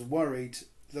said, and I was worried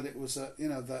that it was,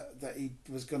 that he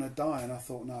was going to die. And I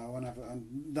thought, no, I won't have it.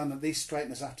 And none of these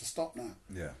straighteners have to stop now.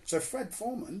 Yeah. So Fred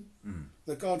Foreman,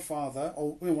 the Godfather,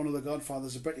 or one of the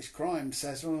Godfathers of British crime,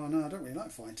 says, oh no, I don't really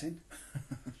like fighting.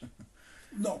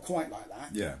 Not quite like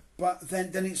that. Yeah. But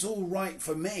then it's all right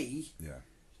for me. Yeah.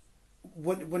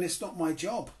 When it's not my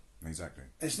job. Exactly.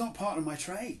 It's not part of my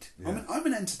trade. Yeah. I'm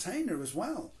an entertainer as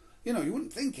well. You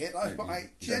wouldn't think it, but I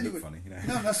genuinely don't look funny.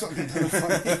 No, that's not going to look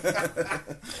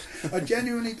funny. I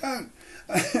genuinely don't.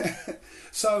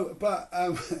 So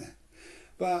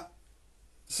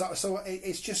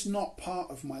it's just not part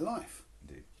of my life.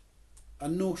 Indeed.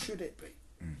 And nor should it be.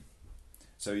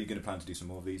 So are you going to plan to do some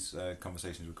more of these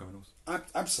conversations with criminals?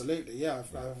 Absolutely, yeah.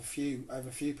 I have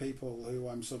a few people who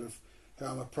I'm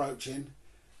approaching,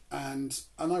 and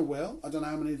I will. I don't know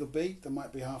how many there'll be. There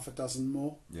might be half a dozen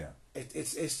more. Yeah.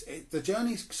 The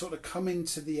journey's sort of coming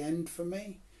to the end for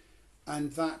me,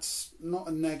 and that's not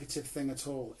a negative thing at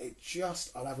all.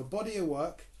 I'll have a body of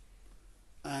work,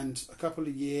 and a couple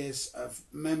of years of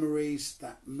memories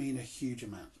that mean a huge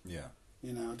amount. Yeah.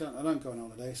 I don't go on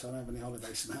holiday, so I don't have any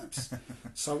holiday snaps.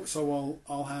 so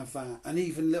I'll have that, and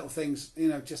even little things,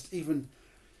 just even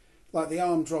like the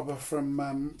armed robber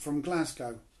from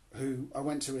Glasgow, who I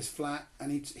went to his flat,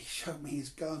 and he showed me his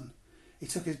gun. He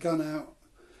took his gun out,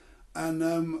 and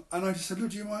I just said,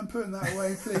 "Look, do you mind putting that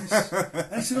away, please?"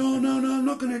 And he said, "Oh no, I'm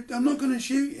not gonna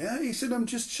shoot you." He said, "I'm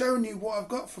just showing you what I've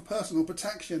got for personal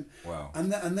protection." Wow.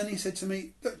 And then he said to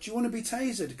me, "Look, do you want to be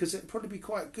tasered? Because it'd probably be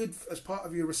quite good as part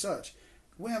of your research."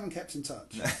 We haven't kept in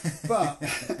touch,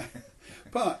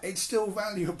 but it's still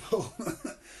valuable.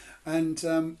 And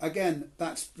again,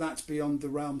 that's beyond the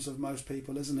realms of most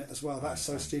people, isn't it? As well, that's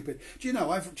so stupid. Do you know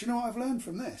what I've learned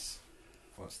from this?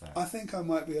 What's that? I think I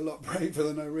might be a lot braver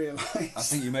than I realise. I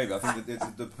think you may be. I think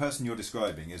that the person you're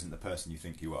describing isn't the person you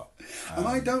think you are. And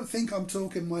I don't think I'm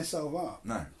talking myself up.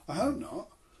 No, I hope not.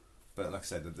 But like I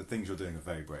said, the things you're doing are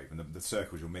very brave, and the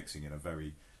circles you're mixing in are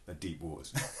deep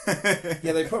waters.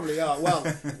 Yeah, they probably are. Well,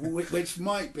 which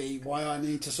might be why I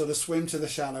need to sort of swim to the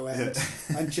shallow end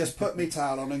and just put my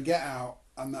towel on and get out,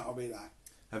 and that'll be that.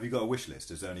 Have you got a wish list?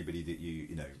 Is there anybody that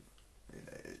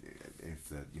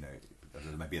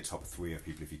there may be a top 3 of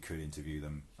people if you could interview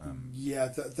them? Yeah,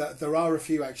 there are a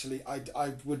few actually.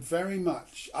 I would very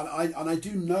much, and I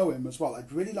do know him as well.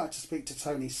 I'd really like to speak to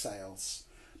Tony Sales,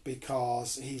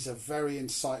 because he's a very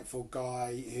insightful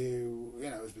guy who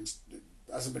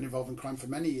hasn't been involved in crime for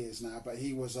many years now, but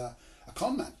he was a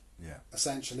con man,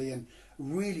 essentially, and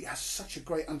really has such a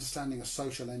great understanding of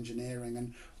social engineering.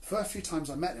 And the first few times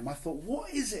I met him, I thought,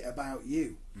 what is it about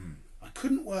you? I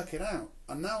couldn't work it out,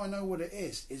 and now I know what it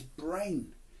is. His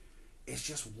brain is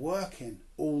just working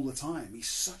all the time. He's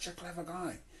such a clever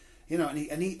guy,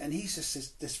 and he's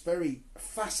just this very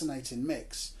fascinating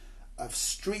mix of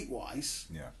streetwise,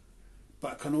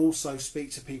 but can also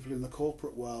speak to people in the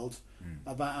corporate world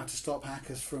about how to stop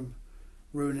hackers from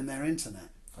ruining their internet.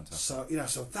 Fantastic.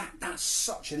 So that's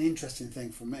such an interesting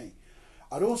thing for me.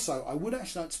 I would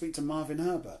actually like to speak to Marvin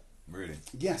Herbert. Really?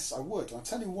 Yes, I would. I'll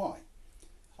tell you why.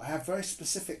 I have very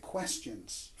specific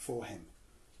questions for him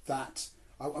that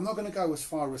I'm not going to go as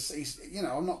far as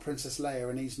I'm not Princess Leia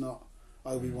and he's not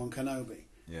Obi-Wan Kenobi.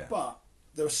 Yeah. But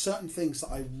there are certain things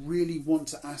that I really want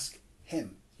to ask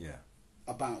him Yeah.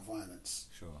 about violence.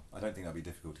 Sure. I don't think that'd be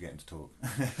difficult to get him to talk.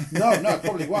 No,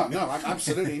 probably won't. No,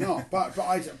 absolutely not. But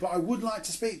I would like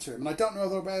to speak to him, and I don't know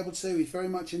whether I'll be able to. He's very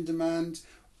much in demand.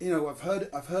 You know, I've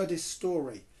heard his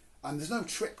story, and there's no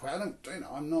trick. I don't. You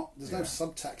know, I'm not. There's no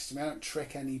subtext to me. I don't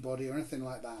trick anybody or anything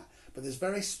like that. But there's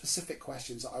very specific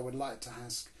questions that I would like to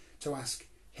ask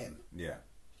him. Yeah.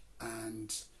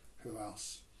 And who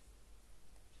else?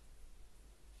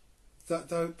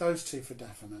 Those two for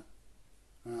definite.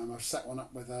 I've set one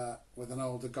up with an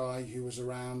older guy who was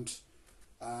around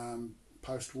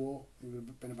post-war. He would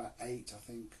have been about 8, I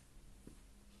think,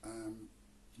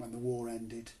 when the war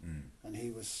ended, and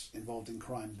he was involved in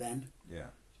crime then. Yeah.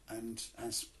 And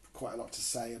has quite a lot to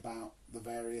say about the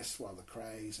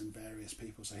Krays and various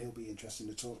people. So he'll be interesting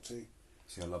to talk to.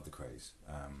 See, I love the Krays.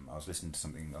 I was listening to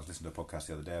a podcast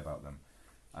the other day about them,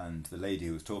 and the lady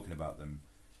who was talking about them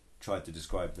tried to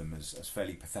describe them as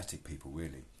fairly pathetic people,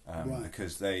 really,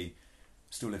 because they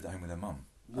still lived at home with their mum,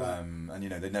 and you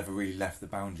know, they never really left the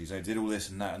boundaries. They did all this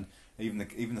and that, and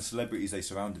even the celebrities they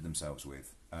surrounded themselves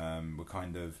with were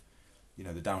kind of, you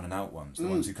know, the down and out ones, the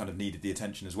ones who kind of needed the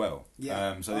attention as well.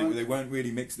 So they weren't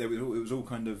really mixed. It was all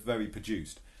kind of very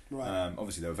produced. Right.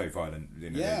 Obviously, they were very violent. You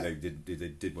know, they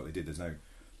did what they did. There's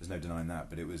no denying that.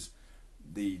 But it was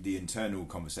the internal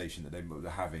conversation that they were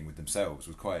having with themselves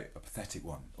was quite a pathetic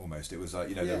one. Almost, it was like,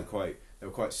 you know, they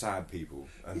were quite sad people,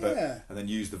 and then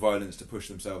used the violence to push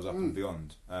themselves up and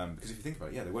beyond. Because if you think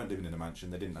about it, they weren't living in a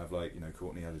mansion. They didn't have, like, you know,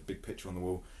 Courtney had a big picture on the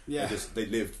wall. Yeah. They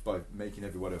lived by making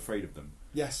everyone afraid of them.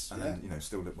 Yes. And then, you know,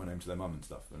 still went home to their mum and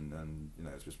stuff, and you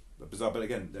know, it's just bizarre. But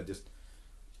again, they're just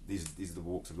these are the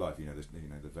walks of life. You know,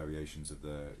 the variations of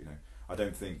the. You know, I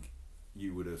don't think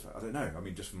you would have. I don't know. I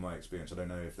mean, just from my experience, I don't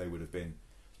know if they would have been.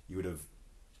 You would have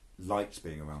liked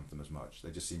being around them as much.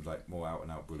 They just seemed like more out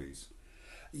and out bullies.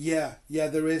 Yeah,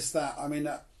 there is that. I mean,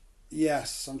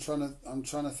 yes. I'm trying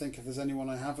to think if there's anyone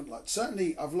I haven't liked.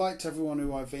 Certainly, I've liked everyone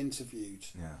who I've interviewed.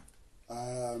 Yeah.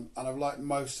 And I've liked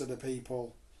most of the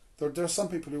people. There are some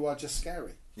people who are just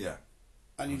scary. Yeah.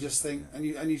 And you just think, and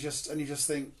you just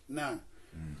think, no.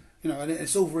 You know, and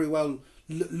it's all very well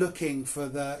looking for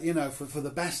the, you know, for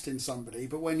the best in somebody,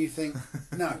 but when you think,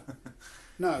 no,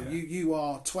 you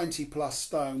are 20 plus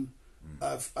stone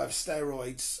of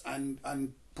steroids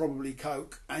and probably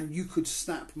coke, and you could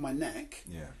snap my neck.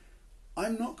 Yeah.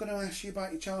 I'm not going to ask you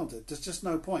about your childhood. There's just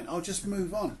no point. I'll just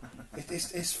move on.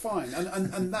 It's fine.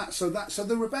 And so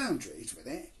there were boundaries with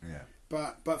it. Yeah.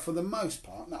 But for the most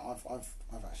part, no,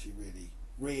 I've actually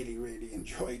really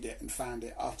enjoyed it and found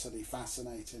it utterly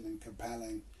fascinating and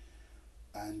compelling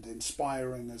and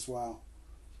inspiring as well.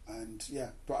 And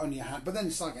but only but then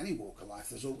it's like any walk of life.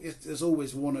 There's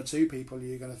always one or two people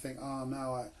you're going to think, oh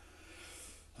no,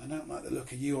 I don't like the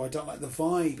look of you. I don't like the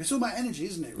vibe. It's all about energy,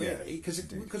 isn't it? Really,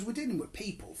 because we're dealing with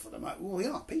people for the moment. Well, we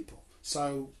are people,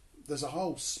 so there's a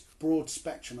whole broad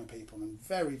spectrum of people, and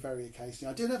very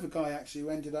occasionally, I did have a guy actually who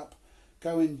ended up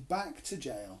going back to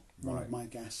jail. One of my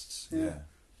guests. Yeah.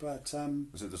 But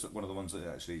was it one of the ones that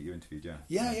actually you interviewed?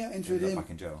 Yeah, interviewed him. Back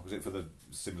in jail. Was it for the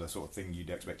similar sort of thing you'd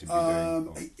expect him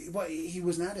to be doing? He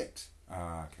was an addict.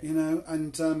 Ah, okay. You know,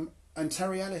 and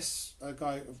Terry Ellis, a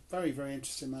guy, a very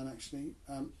interesting man actually,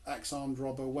 ex-armed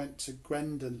robber, went to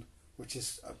Grendon, which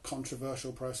is a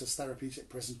controversial process, therapeutic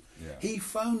prison. Yeah. He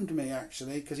phoned me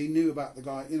actually because he knew about the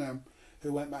guy, you know,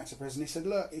 who went back to prison. He said,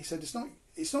 look, it's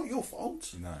not your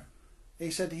fault. No. He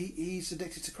said he's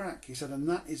addicted to crack. He said, and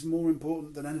that is more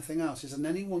important than anything else. He said, and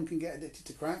anyone can get addicted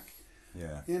to crack.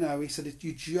 Yeah. You know, he said,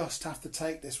 you just have to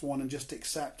take this one and just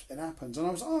accept it happens. And I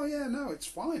was, oh yeah, no, it's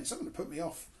fine. It's not going to put me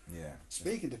off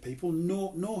speaking to people,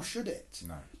 nor should it.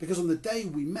 No. Because on the day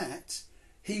we met,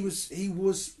 he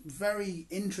was very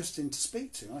interesting to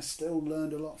speak to. I still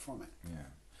learned a lot from it. Yeah.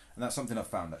 And that's something I've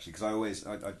found actually, because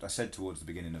I said towards the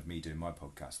beginning of me doing my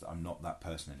podcast that I'm not that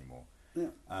person anymore. Yeah.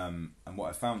 And what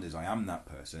I found is I am that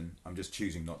person. I'm just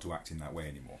choosing not to act in that way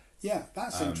anymore. Yeah,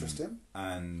 that's interesting.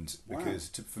 And because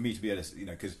for me to be able to, you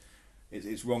know, because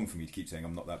it's wrong for me to keep saying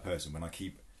I'm not that person when I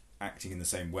keep acting in the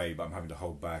same way, but I'm having to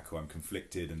hold back or I'm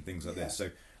conflicted and things like this. So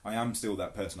I am still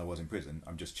that person I was in prison.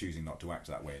 I'm just choosing not to act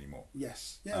that way anymore.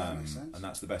 Yes. Yeah, that makes sense. And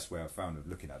that's the best way I've found of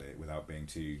looking at it without being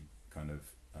too kind of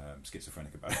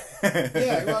schizophrenic about it.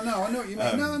 Yeah, well, no, I know what you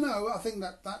mean. No, I think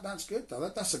that's good though.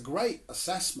 That's a great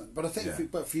assessment. But I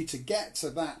think, for you to get to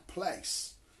that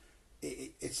place,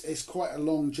 it's quite a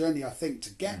long journey. I think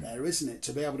to get there, isn't it?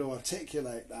 To be able to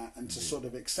articulate that and to sort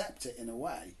of accept it in a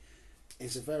way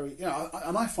is a very, you know,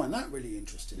 and I find that really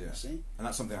interesting. You see, and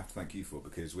that's something I have to thank you for,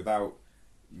 because without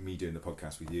me doing the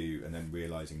podcast with you and then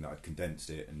realising that I'd condensed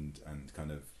it and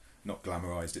kind of not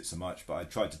glamorized it so much, but I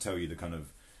tried to tell you the kind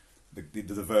of the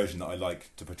version that I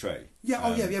like to portray.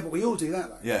 Yeah, but we all do that,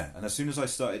 though. Yeah, and as soon as I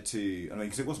started to, I mean,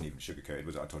 because it wasn't even sugar-coated,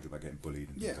 was it? I told you about getting bullied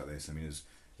and things like this. I mean,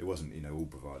 it wasn't, all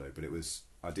bravado, but it was,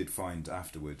 I did find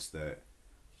afterwards that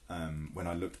when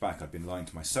I looked back, I'd been lying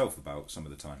to myself about some of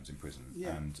the times in prison.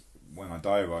 Yeah. And when I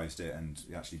diarised it and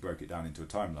actually broke it down into a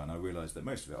timeline, I realised that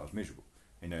most of it I was miserable.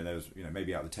 There was,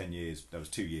 maybe out of the 10 years, there was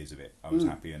 2 years of it. I was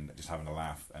happy and just having a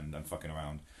laugh and fucking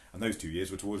around. And those 2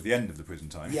 years were towards the end of the prison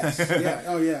time. Yes, yeah,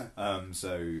 oh yeah.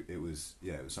 So it was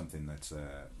something that,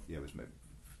 was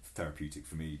therapeutic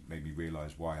for me, made me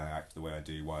realise why I act the way I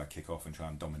do, why I kick off and try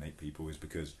and dominate people, is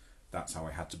because that's how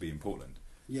I had to be in Portland.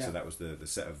 Yeah. So that was the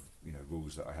set of,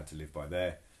 rules that I had to live by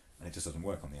there. And it just doesn't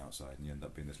work on the outside, and you end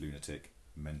up being this lunatic,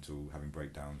 mental, having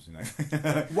breakdowns,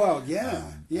 Well,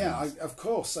 of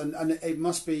course, and it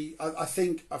must be. I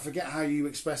think I forget how you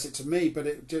express it to me,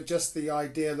 but just the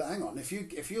idea that, hang on, if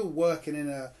you're working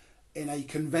in a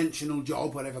conventional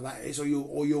job, whatever that is, or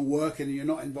you're working and you're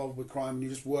not involved with crime and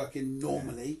you're just working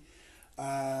normally,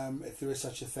 if there is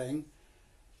such a thing,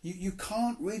 you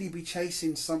can't really be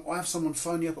chasing or have someone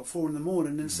phone you up at 4 a.m.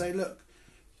 and say, look,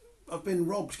 I've been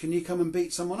robbed, can you come and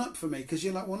beat someone up for me? Because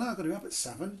you're like, well, no, I've got to be up at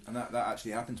 7. And that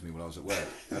actually happened to me while I was at work.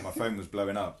 My phone was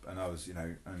blowing up, and I was,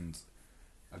 and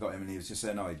I got him, and he was just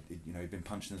saying, he'd been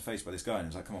punched in the face by this guy, and he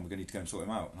was like, come on, we're going to need to go and sort him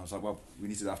out. And I was like, well, we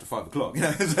need to do it after 5 o'clock, No,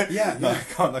 I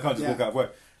can't just walk out of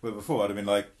work. Where before I'd have been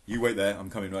like, you wait there, I'm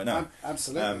coming right now.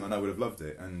 Absolutely. And I would have loved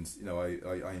it. And,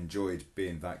 I enjoyed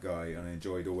being that guy, and I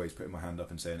enjoyed always putting my hand up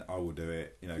and saying, I will do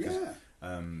it, because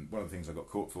one of the things I got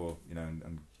caught for,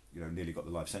 and nearly got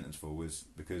the life sentence for, was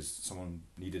because someone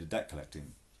needed a debt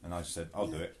collecting, and I just said, I'll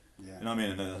do it. Yeah. You know what I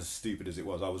mean? And as stupid as it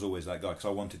was, I was always that guy, because I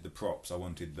wanted the props, I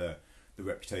wanted the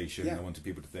reputation, I wanted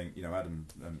people to think, Adam,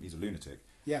 he's a lunatic.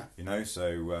 Yeah.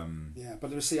 So. Yeah,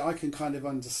 but see, I can kind of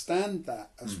understand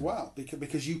that as well,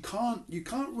 because you can't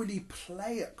really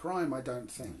play at crime, I don't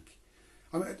think.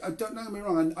 I mean, don't get me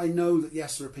wrong. I know that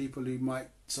yes, there are people who might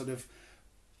sort of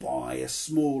buy a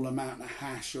small amount of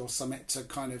hash or something to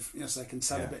kind of, so they can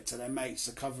sell a bit to their mates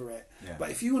to cover it. Yeah. But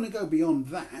if you want to go beyond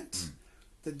that,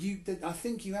 I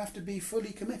think you have to be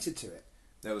fully committed to it.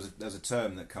 There's a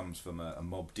term that comes from a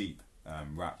Mobb Deep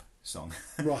rap song,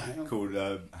 right, called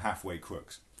halfway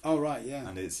crooks. Oh right, yeah.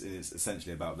 And it's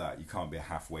essentially about that. You can't be a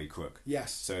halfway crook.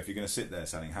 Yes. So if you're going to sit there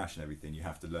selling hash and everything, you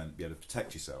have to learn to be able to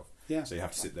protect yourself. Yeah. So you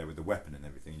have to sit there with the weapon and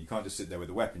everything. You can't just sit there with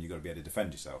the weapon. You've got to be able to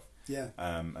defend yourself. Yeah.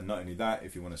 And not only that,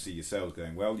 if you want to see your sales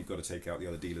going well, you've got to take out the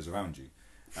other dealers around you.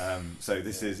 So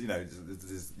this is, you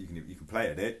can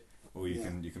play at it, or you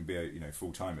can be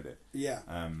full time at it. Yeah.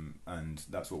 And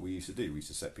that's what we used to do. We used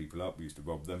to set people up. We used to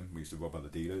rob them. We used to rob other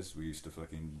dealers. We used to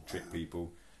fucking trick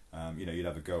people. You'd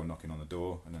have a girl knocking on the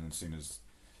door, and then as soon as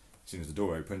the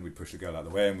door opened, we'd push the girl out of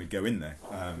the way and we'd go in there.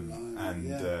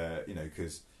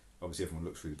 Because obviously everyone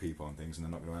looks through the peephole and things, and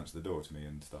they're not going to answer the door to me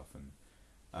and stuff. And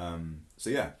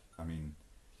I mean,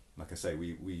 like I say,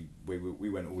 we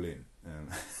went all in.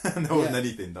 And there wasn't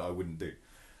anything that I wouldn't do.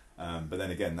 But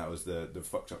then again, that was the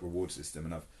fucked up reward system,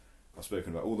 and I've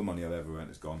spoken about all the money I've ever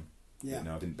earned is gone. Yeah.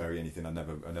 I didn't bury anything. I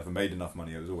never made enough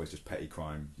money. It was always just petty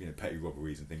crime, petty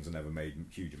robberies and things. I never made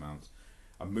huge amounts.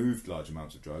 I moved large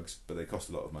amounts of drugs, but they cost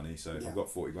a lot of money. So if I've got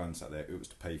 40 grand sat there, it was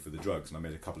to pay for the drugs, and I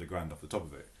made a couple of grand off the top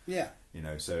of it. Yeah.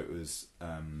 So it was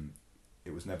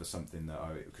never something that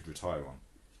I could retire on.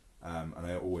 And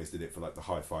I always did it for like the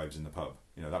high fives in the pub.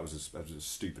 That was as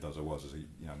stupid as I was as a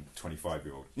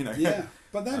 25-year-old. Yeah,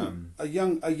 but then a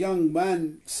young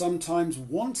man sometimes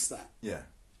wants that. Yeah.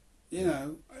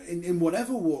 In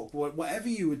whatever walk, whatever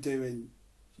you were doing,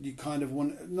 you kind of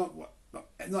want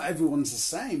not everyone's the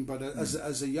same, but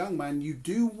as a young man, you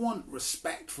do want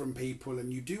respect from people,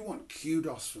 and you do want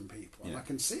kudos from people. And I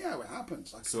can see how it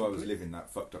happens. I was living that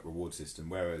fucked up reward system,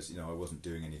 whereas I wasn't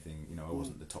doing anything. I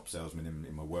wasn't the top salesman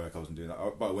in my work. I wasn't doing that.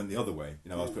 But I went the other way.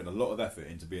 I was putting a lot of effort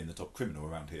into being the top criminal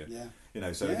around here. Yeah.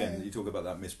 Again, you talk about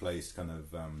that misplaced kind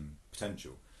of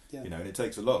potential. Yeah. And it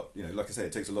takes a lot. Like I say,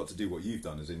 it takes a lot to do what you've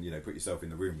done, as in put yourself in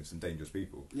the room with some dangerous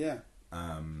people. Yeah.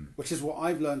 Which is what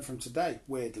I've learned from today.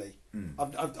 Weirdly,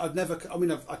 I've never. I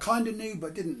mean, I kind of knew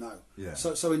but didn't know. Yeah.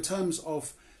 So in terms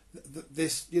of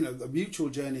this, the mutual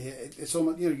journey here, it's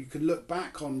almost you can look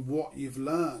back on what you've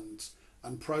learned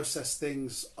and process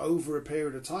things over a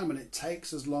period of time, and it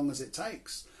takes as long as it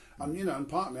takes. And and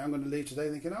partly I'm going to leave today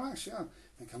thinking, oh, actually, I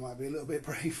think I might be a little bit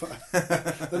braver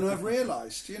than I've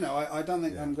realised. I don't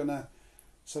think I'm going to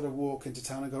sort of walk into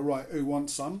town and go, right, who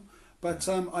wants some? But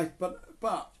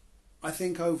but I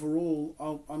think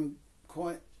overall I'm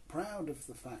quite proud of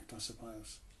the fact, I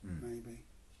suppose. Maybe.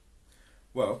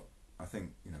 Well, I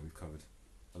think we've covered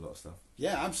a lot of stuff.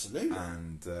 Yeah, absolutely.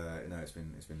 And it's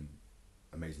been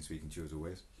amazing speaking to you as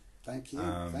always. Thank you.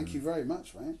 Thank you very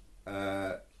much, mate.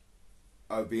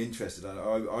 I would be interested.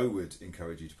 I would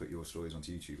encourage you to put your stories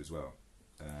onto YouTube as well,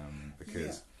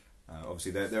 because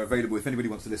obviously they're available. If anybody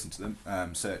wants to listen to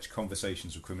them, search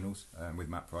 "Conversations with Criminals" with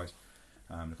Matt Price.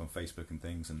 Look on Facebook and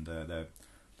things, and they're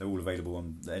all available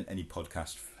on any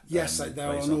podcast. Yes, they're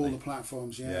on all the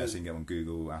platforms. Yeah, so you can get on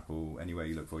Google, Apple, anywhere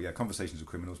you look for. Yeah, "Conversations with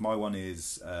Criminals." My one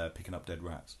is "Picking Up Dead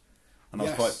Rats," and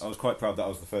I was quite proud that I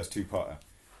was the first two-parter.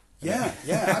 Yeah,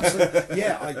 absolutely.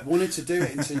 Yeah, I wanted to do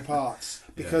it in 2 parts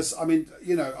because I mean,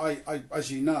 I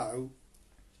as you know,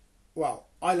 well,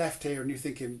 I left here and you're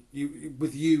thinking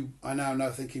I now know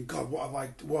thinking, God, what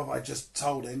have I just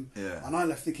told him? Yeah. And I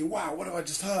left thinking, wow, what have I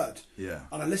just heard? Yeah.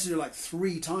 And I listened to it like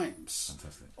 3 times.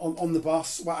 Fantastic. On the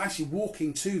bus, well, actually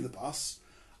walking to the bus,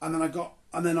 and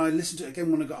then I listened to it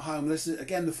again when I got home. Listened to it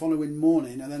again the following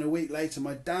morning, and then a week later,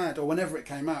 my dad, or whenever it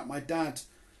came out, my dad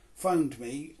phoned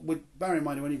me. Bear in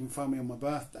mind, he wouldn't even phone me on my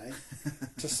birthday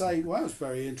to say, "Well, that was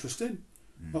very interesting."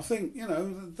 I think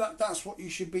that's what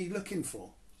you should be looking for.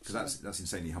 Because that's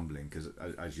insanely humbling. Because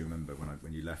as you remember,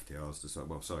 when you left here, I was just like,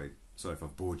 "Well, sorry if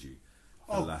I've bored you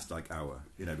for the last hour."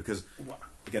 Because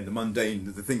again, the mundane,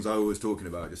 the things I was talking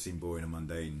about just seem boring and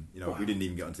mundane. We didn't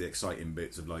even get onto the exciting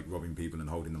bits of like robbing people and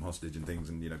holding them hostage and things.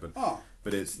 And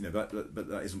but it's but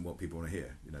that isn't what people want to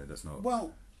hear. That's not.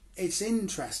 Well, it's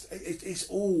interesting. It's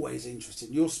always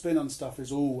interesting. Your spin on stuff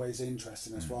is always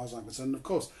interesting as far as I'm concerned. And of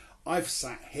course, I've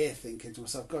sat here thinking to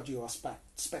myself, God, you are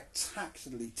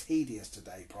spectacularly tedious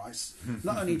today, Price.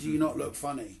 Not only do you not look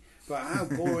funny, but how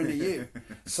boring are you?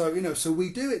 So so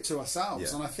we do it to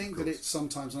ourselves, and I think that it's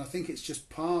sometimes, and I think it's just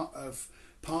part of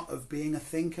being a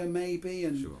thinker, maybe,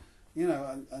 and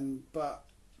but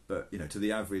to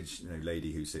the average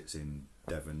lady who sits in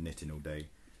Devon knitting all day.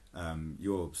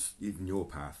 Your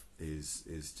path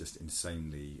is just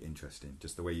insanely interesting.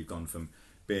 Just the way you've gone from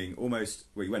being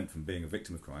you went from being a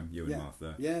victim of crime, you and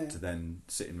Martha, to then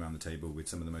sitting around the table with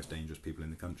some of the most dangerous people in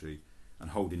the country and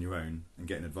holding your own and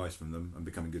getting advice from them and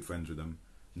becoming good friends with them,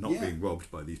 not being robbed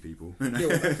by these people. Do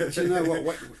you know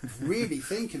what? Really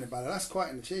thinking about it, that's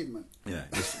quite an achievement. Yeah,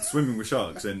 just swimming with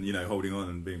sharks and holding on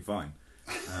and being fine,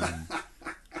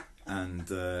 and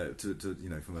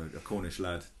from a Cornish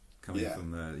lad. Coming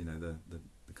from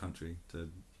the country to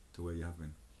where you have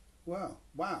been. Wow!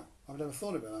 I've never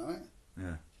thought about that, mate.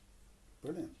 Yeah,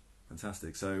 brilliant,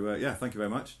 fantastic. So thank you very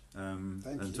much. And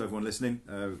to everyone listening,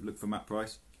 look for Matt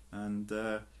Price. And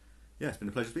it's been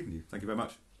a pleasure speaking to you. Thank you very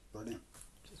much. Brilliant.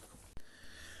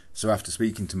 So after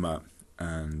speaking to Matt,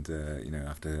 and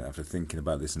after thinking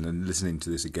about this and then listening to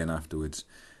this again afterwards,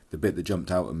 the bit that jumped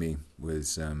out at me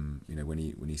was when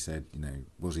he said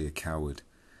was he a coward?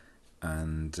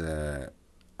 And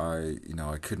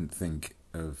I couldn't think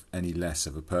of any less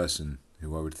of a person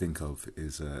who I would think of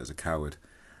as a coward.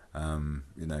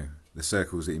 The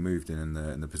circles that he moved in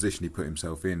and the position he put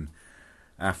himself in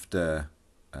after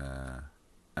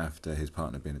his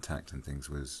partner being attacked and things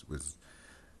was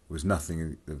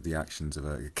nothing of the actions of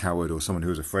a coward or someone who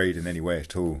was afraid in any way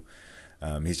at all.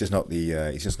 He's just not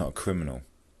a criminal.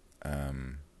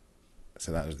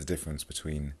 So that was the difference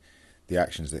between the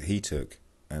actions that he took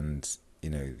and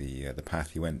the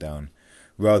path he went down,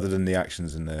 rather than the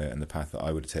actions and the path that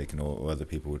I would have taken or other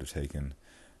people would have taken,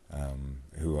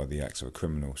 who are the acts of a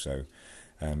criminal. So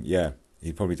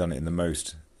he'd probably done it in the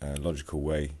most logical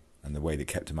way and the way that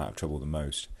kept him out of trouble the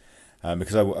most.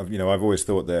 Because I've always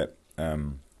thought that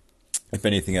if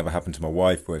anything ever happened to my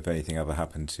wife or if anything ever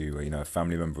happened to a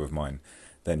family member of mine,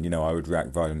 then I would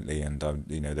react violently and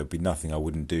there'd be nothing I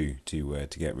wouldn't do to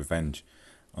get revenge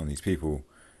on these people.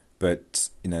 But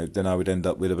then I would end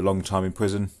up with a long time in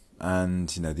prison, and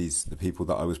the people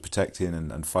that I was protecting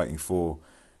and fighting for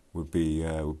would be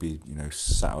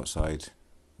sat outside,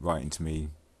 writing to me,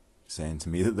 saying to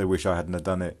me that they wish I hadn't have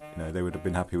done it. They would have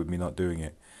been happy with me not doing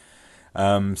it.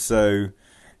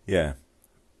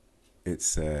 It's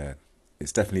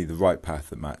definitely the right path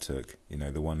that Matt took.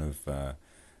 The one of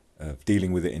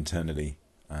dealing with it internally,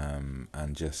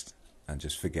 and just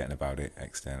forgetting about it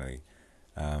externally.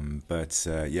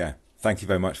 Thank you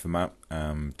very much for Matt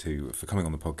for coming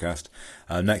on the podcast.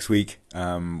 Next week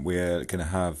we're going to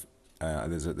have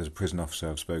there's a prison officer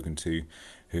I've spoken to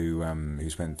who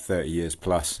spent 30 years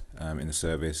plus in the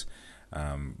service.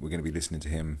 We're going to be listening to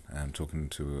him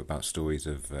talking about stories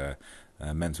of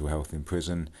mental health in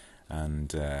prison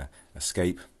and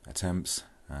escape attempts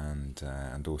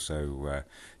and also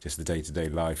just the day-to-day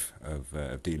life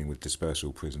of dealing with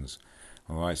dispersal prisons.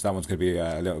 All right, so that one's going to be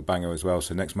a little banger as well.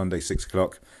 So next Monday, 6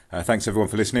 o'clock. Thanks everyone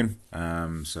for listening.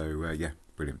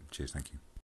 Brilliant. Cheers. Thank you.